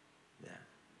 Yeah.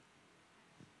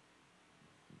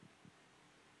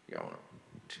 You got one?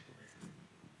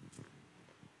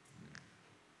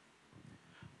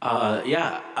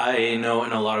 Yeah, I know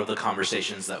in a lot of the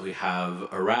conversations that we have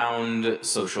around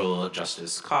social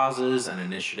justice causes and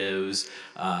initiatives,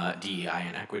 DEI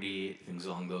and equity, things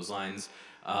along those lines,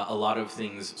 a lot of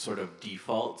things sort of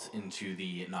default into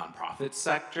the nonprofit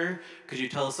sector. Could you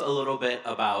tell us a little bit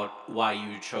about why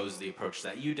you chose the approach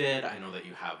that you did? I know that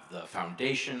you have the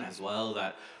foundation as well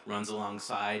that runs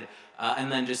alongside,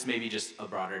 and then just maybe just a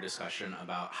broader discussion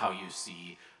about how you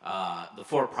see the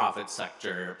for-profit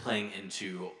sector playing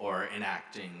into or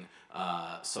enacting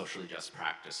socially just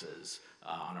practices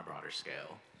on a broader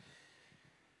scale.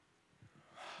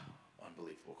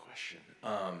 Unbelievable question.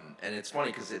 And it's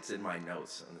funny because it's in my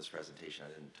notes on this presentation. I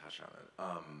didn't touch on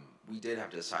it. We did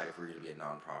have to decide if we were going to be a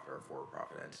nonprofit or a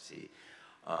for-profit entity.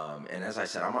 And as I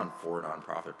said, I'm on 4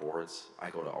 nonprofit boards.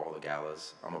 I go to all the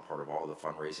galas. I'm a part of all the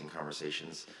fundraising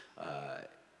conversations.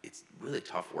 It's really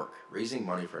tough work. Raising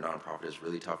money for a nonprofit is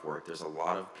really tough work. There's a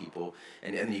lot of people,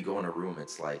 and you go in a room,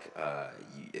 it's like,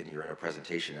 and you're in a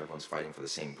presentation, everyone's fighting for the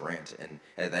same grant. And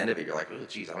at the end of it, you're like, oh,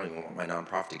 geez, I don't even want my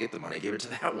nonprofit to get the money. Give it to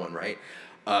that one, right?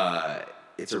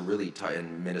 It's a really tough,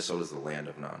 and Minnesota's the land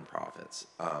of nonprofits.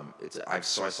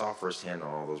 So I saw firsthand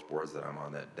on all those boards that I'm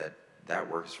on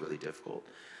that work is really difficult.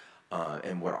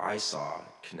 And what I saw,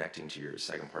 connecting to your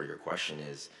second part of your question,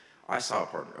 is I saw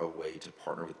a way to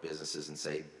partner with businesses and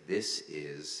say, this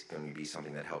is going to be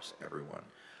something that helps everyone.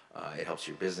 It helps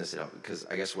your business, because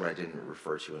I guess what I didn't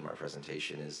refer to in my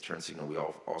presentation is TurnSignal, we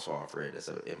also offer it as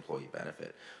an employee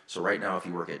benefit. So right now, if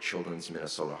you work at Children's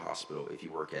Minnesota Hospital, if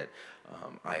you work at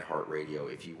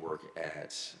iHeartRadio, if you work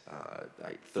at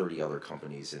like 30 other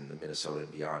companies in the Minnesota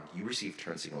and beyond, you receive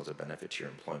TurnSignal as a benefit to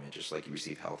your employment, just like you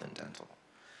receive health and dental.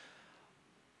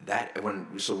 So when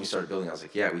we started building, I was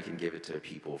like, yeah, we can give it to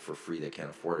people for free that can't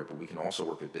afford it, but we can also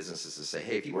work with businesses to say,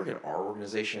 hey, if you work at our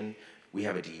organization, we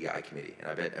have a DEI committee, and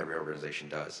I bet every organization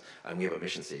does. And we have a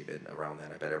mission statement around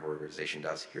that. I bet every organization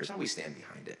does. Here's how we stand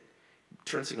behind it.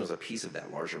 TurnSignal is a piece of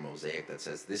that larger mosaic that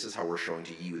says, this is how we're showing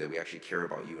to you that we actually care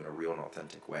about you in a real and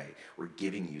authentic way. We're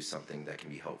giving you something that can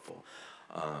be helpful.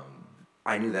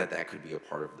 I knew that could be a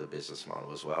part of the business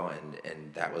model as well,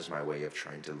 and that was my way of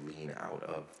trying to lean out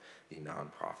of the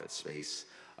nonprofit space.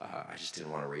 I just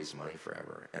didn't want to raise money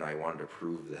forever, and I wanted to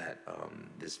prove that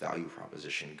this value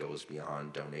proposition goes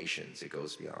beyond donations. It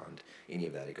goes beyond any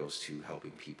of that. It goes to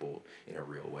helping people in a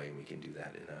real way, and we can do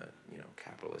that in a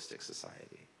capitalistic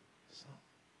society. So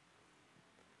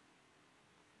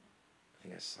I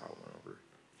think I saw one over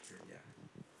here. Yeah.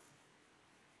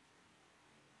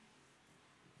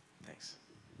 Thanks.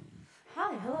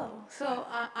 Hi, hello. So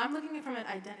I'm looking at it from an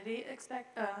identity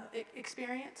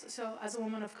experience. So as a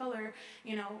woman of color,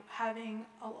 having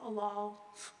a law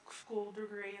school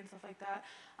degree and stuff like that,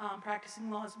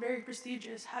 practicing law is very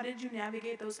prestigious. How did you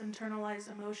navigate those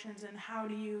internalized emotions, and how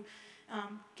do you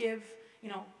give,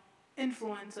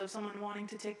 influence of someone wanting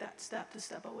to take that step to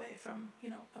step away from,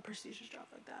 a prestigious job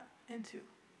like that into,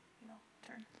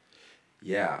 turn?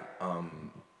 Yeah,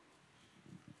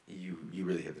 you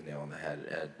really hit the nail on the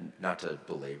head. And not to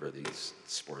belabor these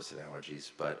sports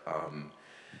analogies, but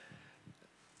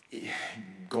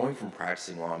going from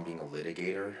practicing law and being a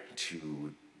litigator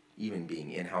to even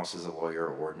being in-house as a lawyer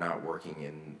or not working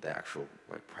in the actual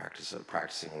practice of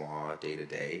practicing law day to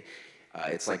day,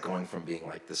 it's like going from being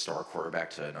like the star quarterback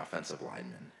to an offensive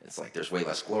lineman. It's like there's way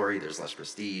less glory, there's less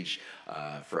prestige.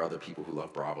 For other people who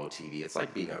love Bravo TV, it's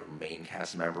like being a main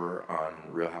cast member on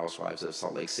Real Housewives of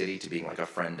Salt Lake City to being like a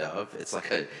friend of.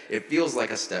 It feels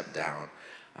like a step down.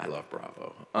 I love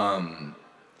Bravo.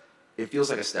 It feels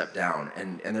like a step down,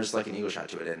 and there's like an ego shot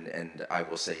to it, and I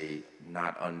will say,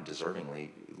 not undeservingly,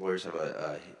 lawyers have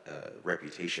a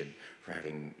reputation for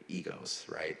having egos,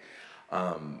 right?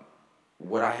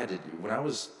 What I had to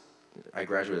do I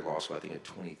graduated law school, I think at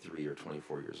 23 or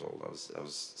 24 years old. I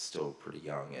was still pretty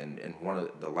young, and one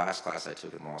of the last class I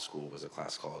took in law school was a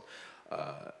class called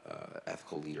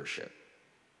ethical leadership.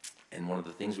 And one of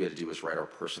the things we had to do was write our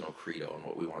personal credo on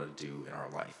what we wanted to do in our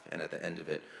life, and at the end of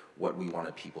it, what we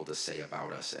wanted people to say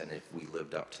about us, and if we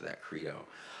lived up to that credo.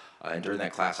 And during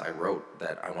that class, I wrote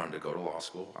that I wanted to go to law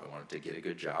school, I wanted to get a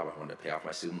good job, I wanted to pay off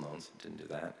my student loans, didn't do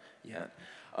that yet.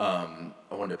 I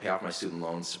wanted to pay off my student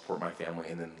loans, support my family,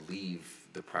 and then leave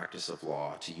the practice of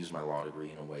law to use my law degree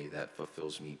in a way that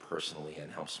fulfills me personally and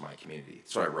helps my community.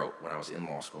 That's what I wrote when I was in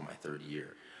law school my third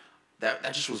year. That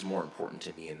just was more important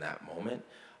to me in that moment.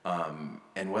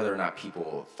 And whether or not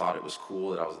people thought it was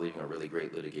cool that I was leaving a really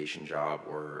great litigation job,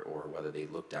 or whether they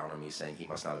looked down on me saying he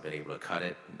must not have been able to cut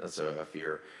it, that's a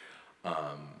fear.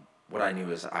 What I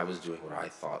knew is I was doing what I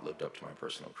thought lived up to my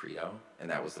personal credo, and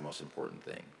that was the most important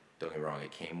thing. Don't get me wrong,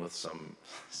 it came with some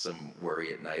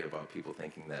worry at night about people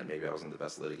thinking that maybe I wasn't the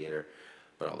best litigator,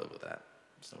 but I'll live with that.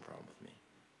 It's no problem with me.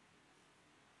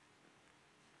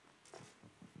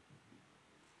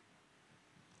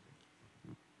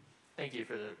 Thank you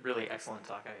for the really excellent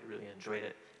talk. I really enjoyed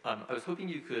it. I was hoping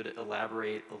you could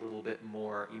elaborate a little bit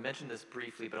more. You mentioned this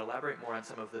briefly, but elaborate more on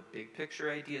some of the big picture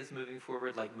ideas moving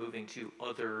forward, like moving to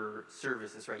other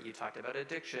services, right? You talked about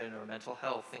addiction or mental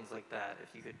health, things like that.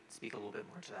 If you could speak a little bit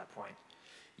more to that point.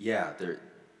 Yeah,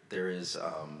 there's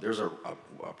a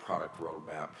product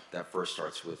roadmap that first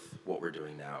starts with what we're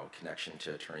doing now, connection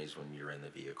to attorneys when you're in the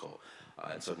vehicle.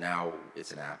 And so now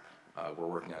it's an app. We're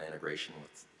working on integration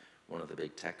with one of the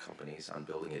big tech companies on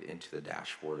building it into the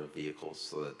dashboard of vehicles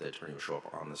so that the attorney will show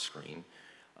up on the screen.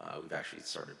 We've actually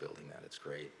started building that. It's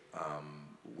great.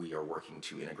 We are working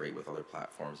to integrate with other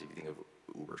platforms. If you think of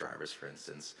Uber drivers, for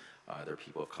instance, they're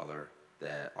people of color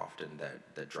that often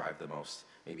that drive the most.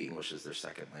 Maybe English is their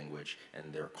second language,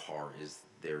 and their car is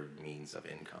their means of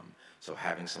income. So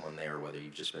having someone there, whether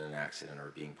you've just been in an accident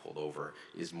or being pulled over,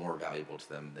 is more valuable to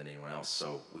them than anyone else.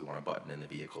 So we want a button in the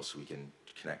vehicle so we can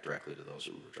connect directly to those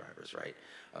Uber drivers, right?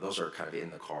 Those are kind of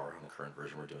in the car on the current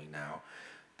version we're doing now.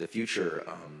 The future,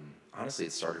 honestly,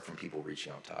 it started from people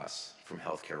reaching out to us, from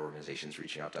healthcare organizations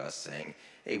reaching out to us saying,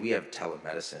 hey, we have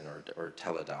telemedicine or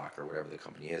teledoc or whatever the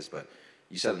company is, but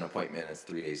you set an appointment and it's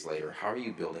 3 days later. How are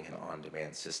you building an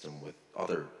on-demand system with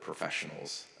other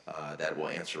professionals that will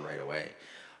answer right away?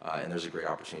 And there's a great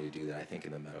opportunity to do that, I think,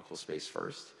 in the medical space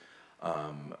first.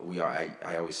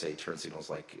 I always say turn signals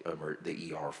like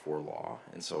the ER for law,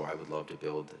 and so I would love to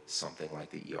build something like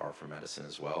the ER for medicine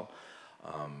as well,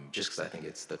 just because I think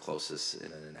it's the closest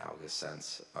in an analogous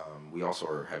sense. We also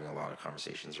are having a lot of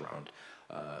conversations around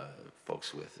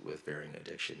folks with varying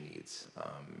addiction needs,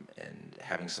 and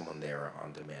having someone there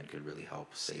on demand could really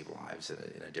help save lives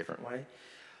in a different way.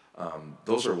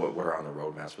 Those are what are on the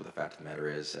roadmaps, but the fact of the matter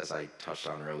is, as I touched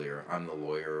on earlier, I'm the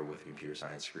lawyer with a computer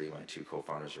science degree. My two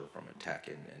co-founders are from tech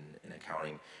and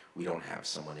accounting. We don't have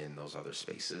someone in those other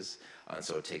spaces, and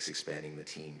so it takes expanding the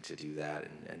team to do that,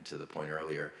 and to the point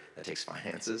earlier, that takes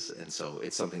finances, and so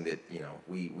it's something that,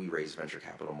 we raise venture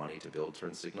capital money to build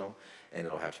Turn Signal, and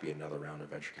it'll have to be another round of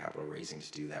venture capital raising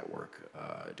to do that work,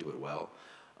 do it well.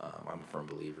 I'm a firm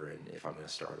believer in, if I'm going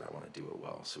to start, I want to do it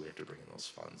well, so we have to bring in those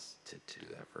funds to do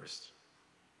that first.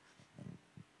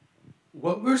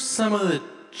 What were some of the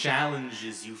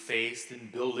challenges you faced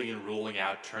in building and rolling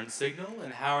out Turn Signal,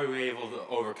 and how are you able to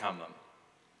overcome them?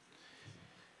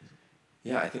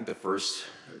 Yeah, I think the first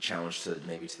challenge to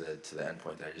the end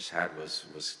point that I just had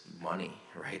was money,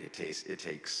 right? It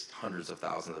takes hundreds of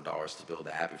thousands of dollars to build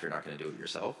the app if you're not going to do it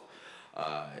yourself.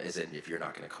 As in, if you're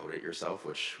not going to code it yourself,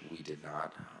 which we did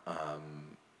not.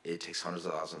 It takes hundreds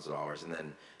of thousands of dollars, and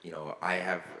then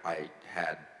I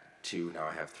had two, now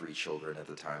I have three children at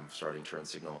the time of starting Turn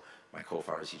Signal. My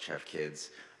co-founders each have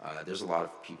kids. There's a lot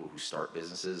of people who start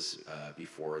businesses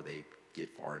before they get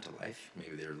far into life.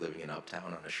 Maybe they're living in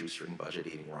Uptown on a shoestring budget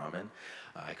eating ramen.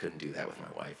 I couldn't do that with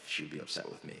my wife. She'd be upset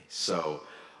with me. So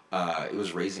it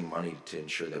was raising money to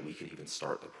ensure that we could even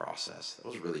start the process. That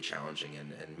was really challenging.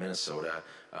 And Minnesota,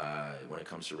 when it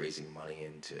comes to raising money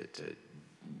and to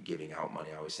giving out money,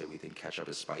 I always say we think ketchup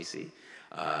is spicy.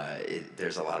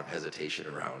 There's a lot of hesitation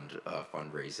around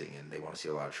fundraising, and they want to see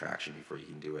a lot of traction before you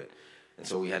can do it. And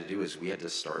so what we had to do is we had to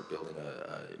start building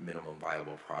a minimum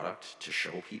viable product to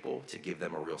show people, to give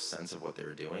them a real sense of what they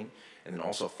were doing, and then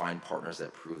also find partners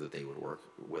that prove that they would work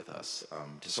with us.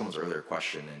 To someone's earlier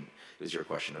question, and it was your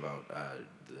question about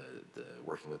the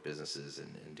working with businesses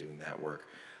and doing that work,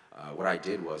 what I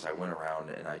did was I went around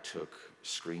and I took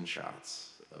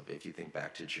screenshots of, if you think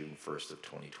back to June 1st of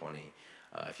 2020,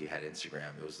 if you had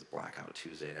Instagram, it was Blackout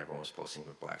Tuesday and everyone was posting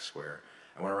with Black Square.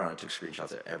 I went around and took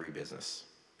screenshots of every business.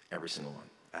 Every single one.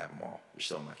 I have them all. They're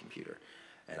still on my computer.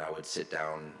 And I would sit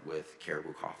down with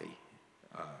Caribou Coffee.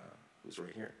 Who's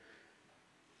right here?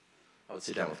 I would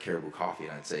sit down with Caribou Coffee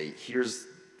and I'd say, here's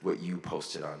what you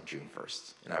posted on June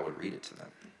 1st. And I would read it to them.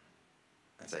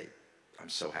 I'd say, I'm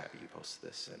so happy you posted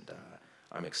this. And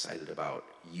I'm excited about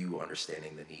you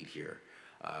understanding the need here.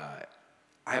 I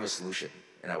have a solution,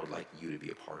 and I would like you to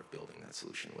be a part of building that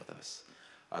solution with us.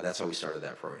 That's how we started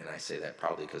that program, and I say that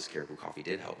proudly because Caribou Coffee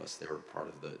did help us. They were part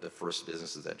of the first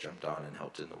businesses that jumped on and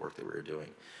helped in the work that we were doing.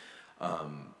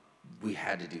 We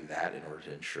had to do that in order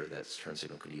to ensure that Turn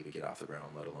Signal could even get off the ground,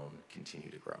 let alone continue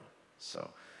to grow. So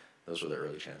those were the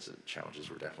early challenges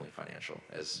were definitely financial,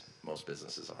 as most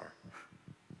businesses are.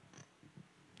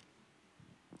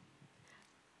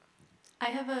 I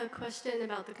have a question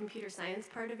about the computer science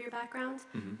part of your background.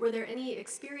 Mm-hmm. Were there any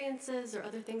experiences or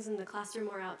other things in the classroom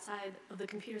or outside of the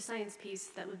computer science piece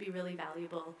that would be really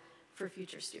valuable for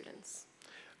future students?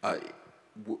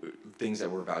 Things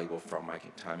that were valuable from my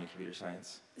time in computer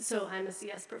science? So I'm a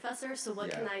CS professor, so what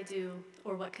Yeah. can I do,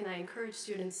 or what can I encourage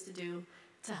students to do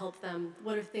to help them?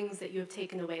 What are things that you have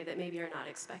taken away that maybe are not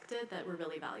expected that were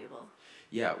really valuable?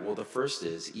 Yeah, well, the first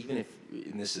is, even if,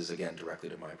 and this is again directly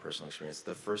to my personal experience,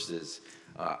 the first is,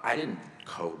 I didn't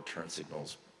code Turn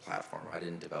Signal's platform. I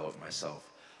didn't develop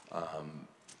myself.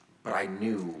 But I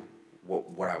knew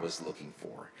what I was looking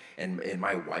for. And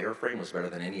my wireframe was better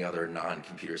than any other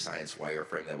non-computer science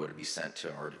wireframe that would be sent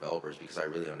to our developers because I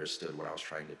really understood what I was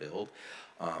trying to build.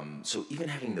 So even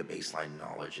having the baseline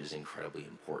knowledge is incredibly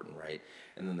important, right?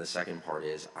 And then the second part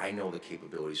is I know the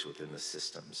capabilities within the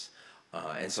systems.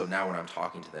 And so now when I'm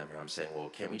talking to them and I'm saying, well,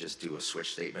 can't we just do a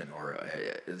switch statement or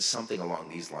something along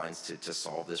these lines to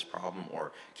solve this problem?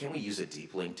 Or can we use a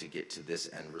deep link to get to this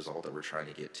end result that we're trying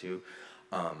to get to?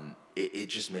 It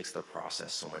just makes the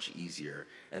process so much easier.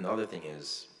 And the other thing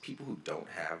is, people who don't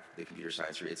have the computer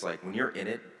science degree, it's like when you're in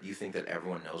it, you think that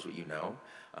everyone knows what you know.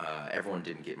 Everyone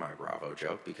didn't get my Bravo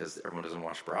joke because everyone doesn't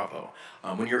watch Bravo.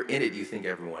 When you're in it, you think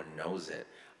everyone knows it.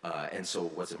 And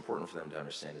so what's important for them to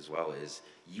understand as well is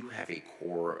you have a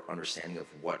core understanding of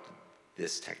what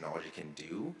this technology can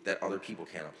do that other people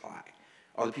can't apply.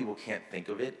 Other people can't think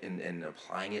of it and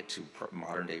applying it to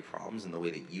modern day problems in the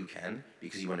way that you can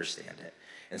because you understand it.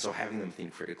 And so having them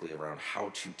think critically around how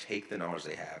to take the knowledge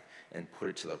they have and put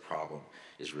it to the problem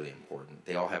is really important.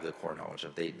 They all have the core knowledge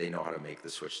of, they know how to make the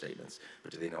switch statements,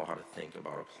 but do they know how to think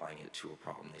about applying it to a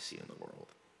problem they see in the world?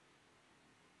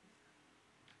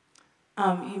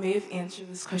 You may have answered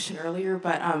this question earlier,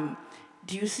 but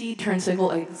do you see Turn Signal,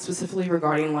 like, specifically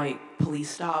regarding like police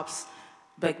stops,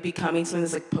 like becoming something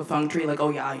that's like perfunctory, like,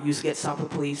 oh yeah, you used to get stopped with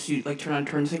police, you like turn on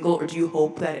Turn Signal, or do you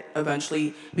hope that it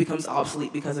eventually becomes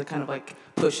obsolete because it kind of like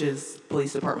pushes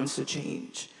police departments to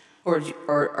change, or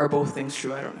are both things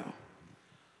true? I don't know.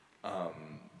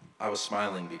 I was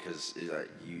smiling because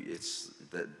it's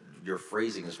that your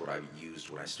phrasing is what I used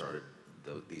when I started.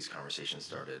 These conversations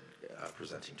started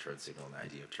presenting Turn Signal and the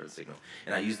idea of Turn Signal,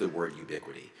 and I use the word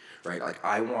ubiquity, right? Like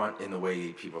I want, in the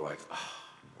way people are like, oh,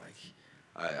 like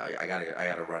I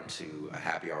gotta run to a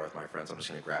happy hour with my friends. I'm just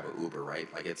gonna grab an Uber,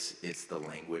 right? Like it's the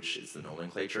language, it's the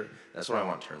nomenclature. That's what I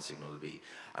want Turn Signal to be.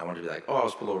 I want to be like, oh, I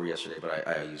was pulled over yesterday, but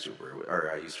I used Uber,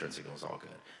 or I used Turn Signal. It's all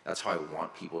good. That's how I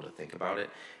want people to think about it.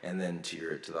 And then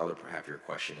to the other half of your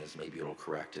question is maybe it'll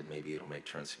correct it, maybe it'll make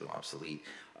Turn Signal obsolete.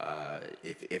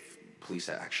 If police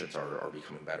actions are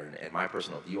becoming better. And my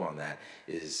personal view on that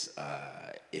is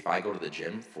if I go to the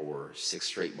gym for 6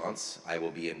 straight months, I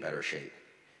will be in better shape.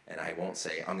 And I won't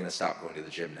say, I'm going to stop going to the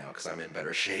gym now because I'm in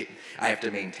better shape. I have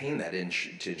to maintain that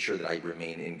to ensure that I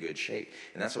remain in good shape.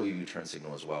 And that's what we view turn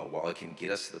signal as well. While it can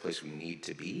get us to the place we need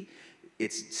to be,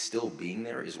 it's still being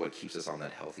there is what keeps us on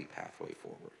that healthy pathway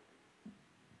forward.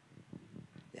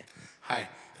 Yeah. Hi,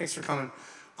 thanks for coming.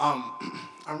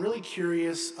 I'm really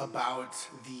curious about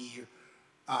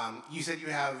you said you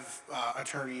have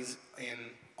attorneys in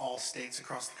all states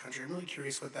across the country. I'm really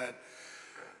curious what that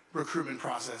recruitment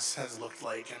process has looked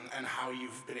like and how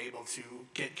you've been able to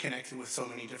get connected with so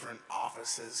many different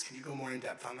offices. Can you go more in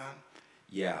depth on that?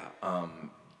 Yeah,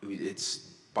 it's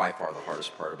by far the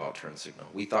hardest part about turn signal.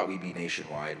 We thought we'd be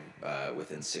nationwide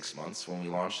within 6 months when we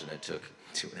launched, and it took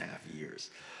 2.5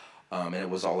 years. And it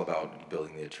was all about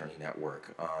building the attorney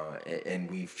network. And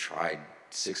we've tried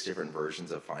 6 different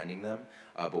versions of finding them.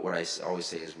 But what I always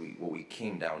say is what we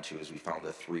came down to is we found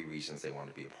the 3 reasons they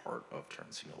wanted to be a part of turn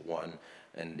signal. One,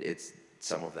 and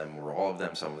some of them were all of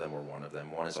them, some of them were one of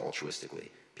them. One is altruistically.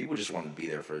 People just want to be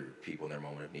there for people in their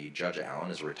moment of need. Judge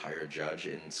Allen is a retired judge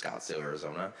in Scottsdale,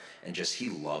 Arizona, and he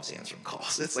loves answering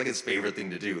calls. It's like his favorite thing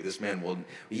to do. This man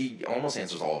he almost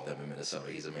answers all of them in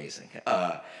Minnesota. He's amazing.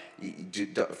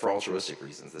 For altruistic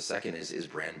reasons. The second is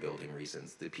brand building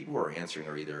reasons. The people who are answering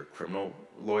are either criminal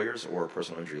lawyers or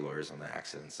personal injury lawyers on the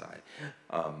accident side.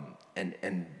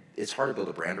 And it's hard to build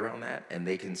a brand around that, and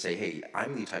they can say, hey,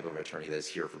 I'm the type of attorney that's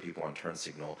here for people on turn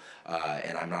signal,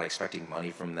 and I'm not expecting money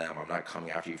from them. I'm not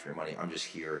coming after you for your money. I'm just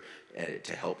here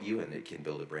to help you, and it can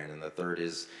build a brand. And the third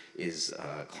is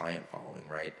client following,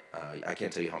 right? I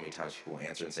can't tell you how many times people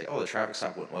answer and say, oh, the traffic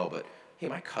stop went well, but hey,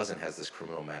 my cousin has this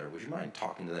criminal matter. Would you mind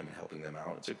talking to them and helping them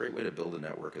out? It's a great way to build a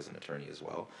network as an attorney as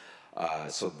well.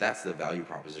 So that's the value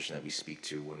proposition that we speak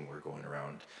to when we're going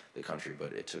around the country,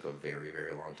 but it took a very,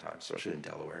 very long time, especially in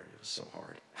Delaware. It was so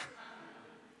hard.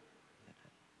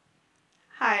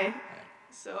 Hi.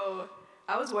 So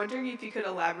I was wondering if you could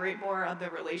elaborate more on the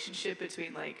relationship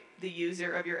between like the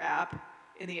user of your app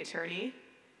and the attorney.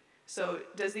 So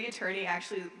does the attorney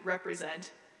actually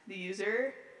represent the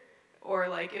user? Or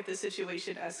like if the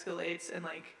situation escalates and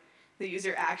like the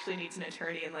user actually needs an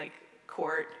attorney in like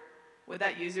court, would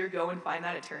that user go and find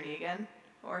that attorney again?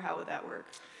 Or how would that work?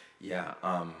 Yeah,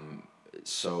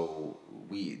 so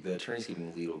the attorney's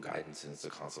giving legal guidance and it's a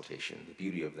consultation. The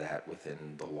beauty of that within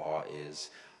the law is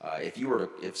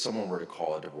if someone were to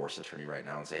call a divorce attorney right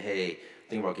now and say, hey,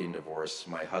 think about getting divorced,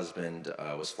 my husband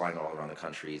was flying all around the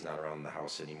country, he's not around the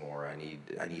house anymore, I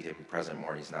need him present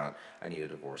more and he's not, I need a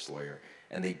divorce lawyer.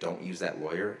 And they don't use that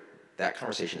lawyer, that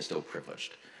conversation is still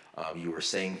privileged. You were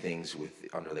saying things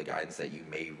under the guidance that you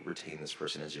may retain this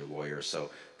person as your lawyer. So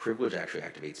privilege actually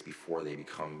activates before they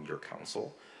become your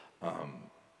counsel.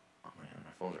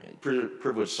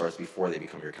 Privilege starts before they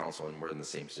become your counsel, and we're in the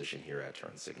same position here at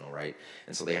Turn Signal, right?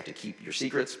 And so they have to keep your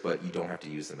secrets, but you don't have to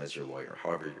use them as your lawyer.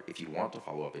 However, if you want to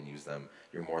follow up and use them,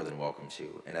 you're more than welcome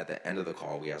to. And at the end of the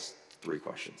call, we ask 3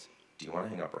 questions. Do you want to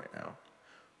hang up right now?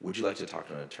 Would you like to talk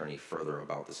to an attorney further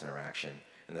about this interaction?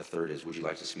 And the third is, would you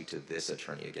like to speak to this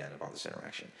attorney again about this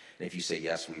interaction? And if you say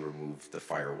yes, we remove the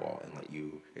firewall and let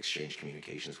you exchange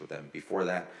communications with them. Before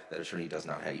that attorney does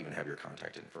not even have your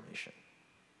contact information.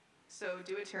 So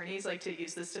do attorneys like to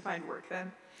use this to find work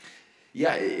then?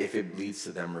 Yeah, if it leads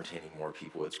to them retaining more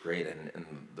people, it's great. And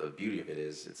the beauty of it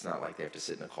is it's not like they have to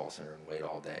sit in a call center and wait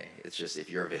all day. It's just if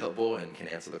you're available and can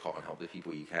answer the call and help the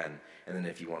people, you can. And then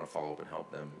if you want to follow up and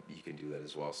help them, you can do that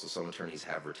as well. So some attorneys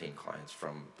have retained clients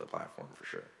from the platform for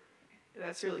sure.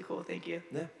 That's really cool. Thank you.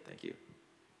 Yeah, thank you.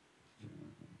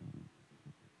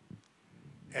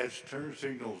 As Turn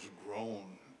Signal's grown,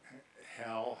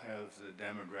 how has the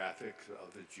demographics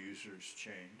of its users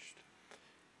changed?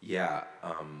 Yeah,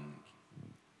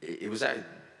 it was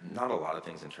not a lot of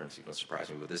things in Turn Signal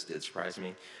surprised me, but this did surprise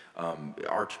me.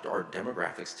 Our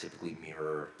demographics typically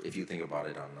mirror, if you think about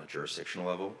it on a jurisdictional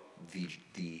level,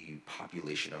 the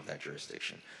population of that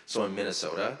jurisdiction. So in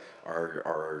Minnesota,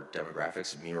 our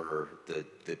demographics mirror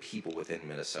the people within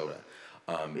Minnesota.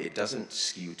 It doesn't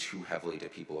skew too heavily to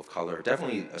people of color.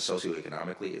 Definitely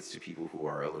socioeconomically, it's to people who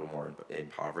are a little more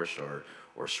impoverished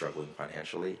or struggling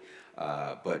financially.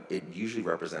 But it usually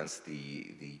represents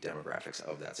the demographics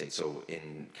of that state. So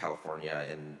in California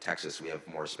and Texas, we have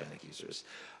more Hispanic users.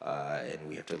 And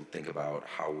we have to think about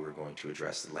how we're going to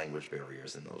address the language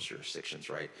barriers in those jurisdictions,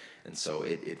 right? And so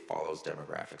it follows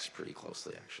demographics pretty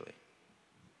closely, actually.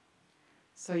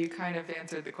 So you kind of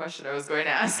answered the question I was going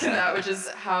to ask in that, which is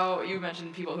how you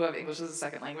mentioned people who have English as a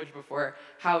second language before.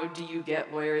 How do you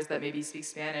get lawyers that maybe speak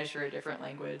Spanish or a different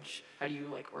language? How do you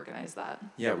like organize that?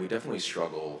 Yeah, we definitely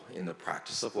struggle in the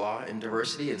practice of law in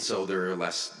diversity, and so there are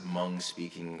less Hmong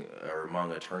speaking or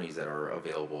Hmong attorneys that are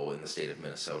available in the state of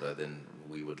Minnesota than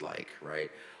we would like, right?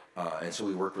 And so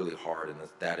we work really hard, and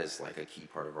that is like a key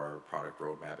part of our product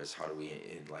roadmap is how do we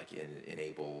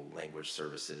enable language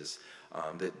services.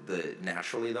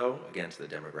 Naturally though, again to the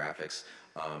demographics,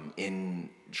 in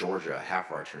Georgia,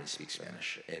 half our attorneys speak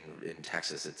Spanish. In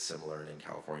Texas, it's similar, and in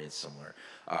California, it's similar.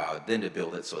 Then to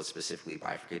build it so it specifically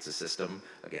bifurcates the system,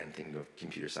 again, thinking of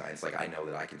computer science, like I know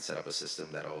that I can set up a system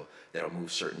that'll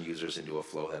move certain users into a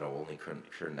flow that'll only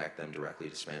connect them directly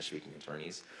to Spanish-speaking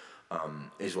attorneys.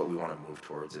 Is what we want to move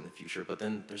towards in the future. But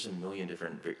then there's a million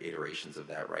different iterations of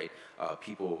that, right?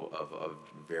 People of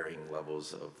varying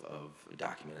levels of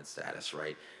documented status,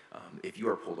 right? If you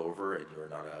are pulled over and you are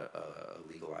not a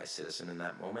legalized citizen in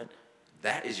that moment,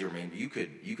 that is your main. You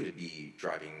could be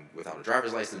driving without a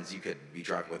driver's license. You could be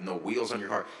driving with no wheels on your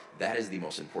car. That is the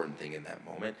most important thing in that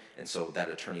moment. And so that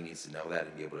attorney needs to know that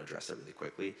and be able to address it really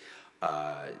quickly.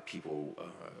 People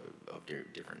of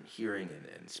different hearing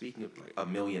and speaking of like a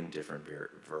million different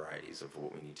varieties of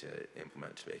what we need to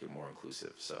implement to make it more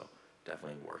inclusive. So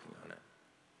definitely working on it.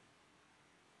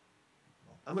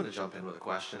 I'm going to jump in with a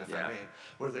question, if I may.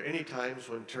 Were there any times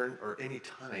when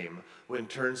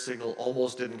turn signal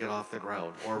almost didn't get off the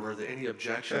ground, or were there any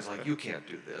objections like you can't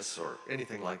do this or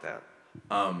anything like that?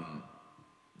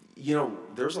 You know,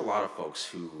 there's a lot of folks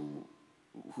who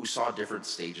saw different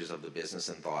stages of the business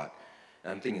and thought.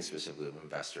 And I'm thinking specifically of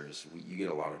investors. You get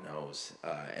a lot of no's,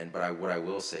 but what I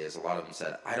will say is a lot of them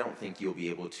said, "I don't think you'll be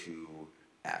able to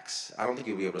X. I don't think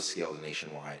you'll be able to scale to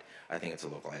nationwide. I think it's a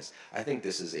localized. I think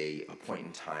this is a point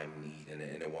in time need, and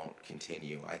it won't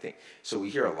continue. I think so.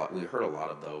 We heard a lot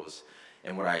of those,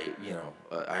 and what I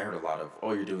heard a lot of,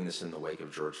 oh, you're doing this in the wake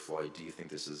of George Floyd. Do you think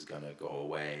this is gonna go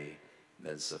away?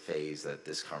 That's a phase that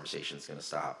this conversation is gonna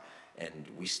stop. And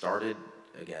we started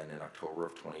again in October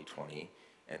of 2020,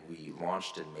 and we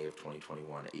launched in May of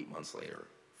 2021. 8 months later,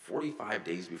 45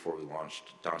 days before we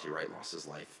launched, Dante Wright lost his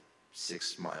life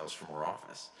 6 miles from our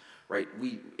office, right?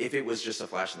 If it was just a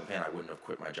flash in the pan, I wouldn't have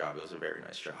quit my job. It was a very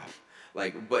nice job,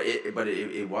 but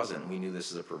it wasn't. We knew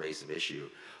this is a pervasive issue,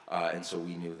 and so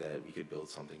we knew that we could build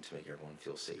something to make everyone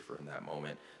feel safer in that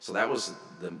moment. So that was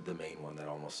the main one that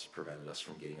almost prevented us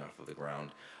from getting off of the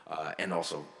ground, and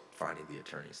also finding the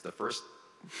attorneys. The first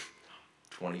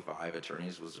 25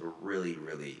 attorneys was a really,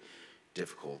 really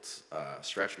difficult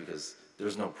stretch because there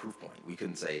was no proof point. We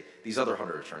couldn't say, these other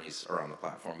 100 attorneys are on the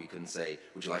platform. We couldn't say,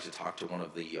 would you like to talk to one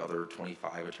of the other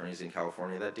 25 attorneys in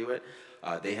California that do it?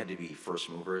 They had to be first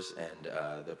movers,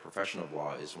 and the profession of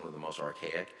law is one of the most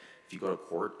archaic. If you go to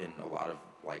court in a lot of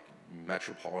like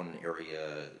metropolitan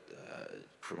area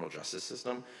criminal justice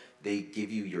system, they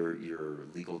give you your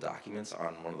legal documents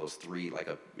on one of those 3, like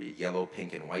a yellow,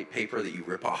 pink, and white paper that you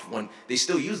rip off one. They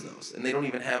still use those, and they don't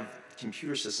even have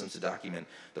computer systems to document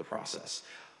the process.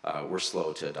 We're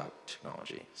slow to adopt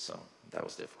technology, so that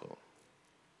was difficult.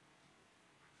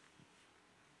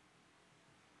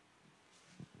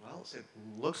 Well, it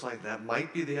looks like that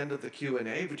might be the end of the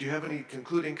Q&A, but do you have any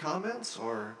concluding comments,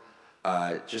 or?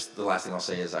 Just the last thing I'll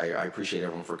say is I appreciate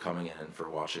everyone for coming in and for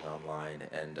watching online,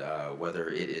 and whether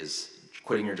it is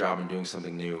quitting your job and doing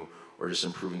something new or just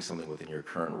improving something within your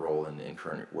current role and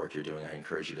current work you're doing, I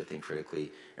encourage you to think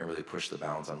critically and really push the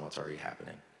bounds on what's already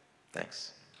happening.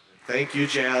 Thanks. Thank you,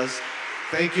 Jazz.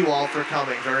 Thank you all for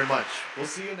coming very much. We'll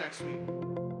see you next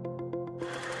week.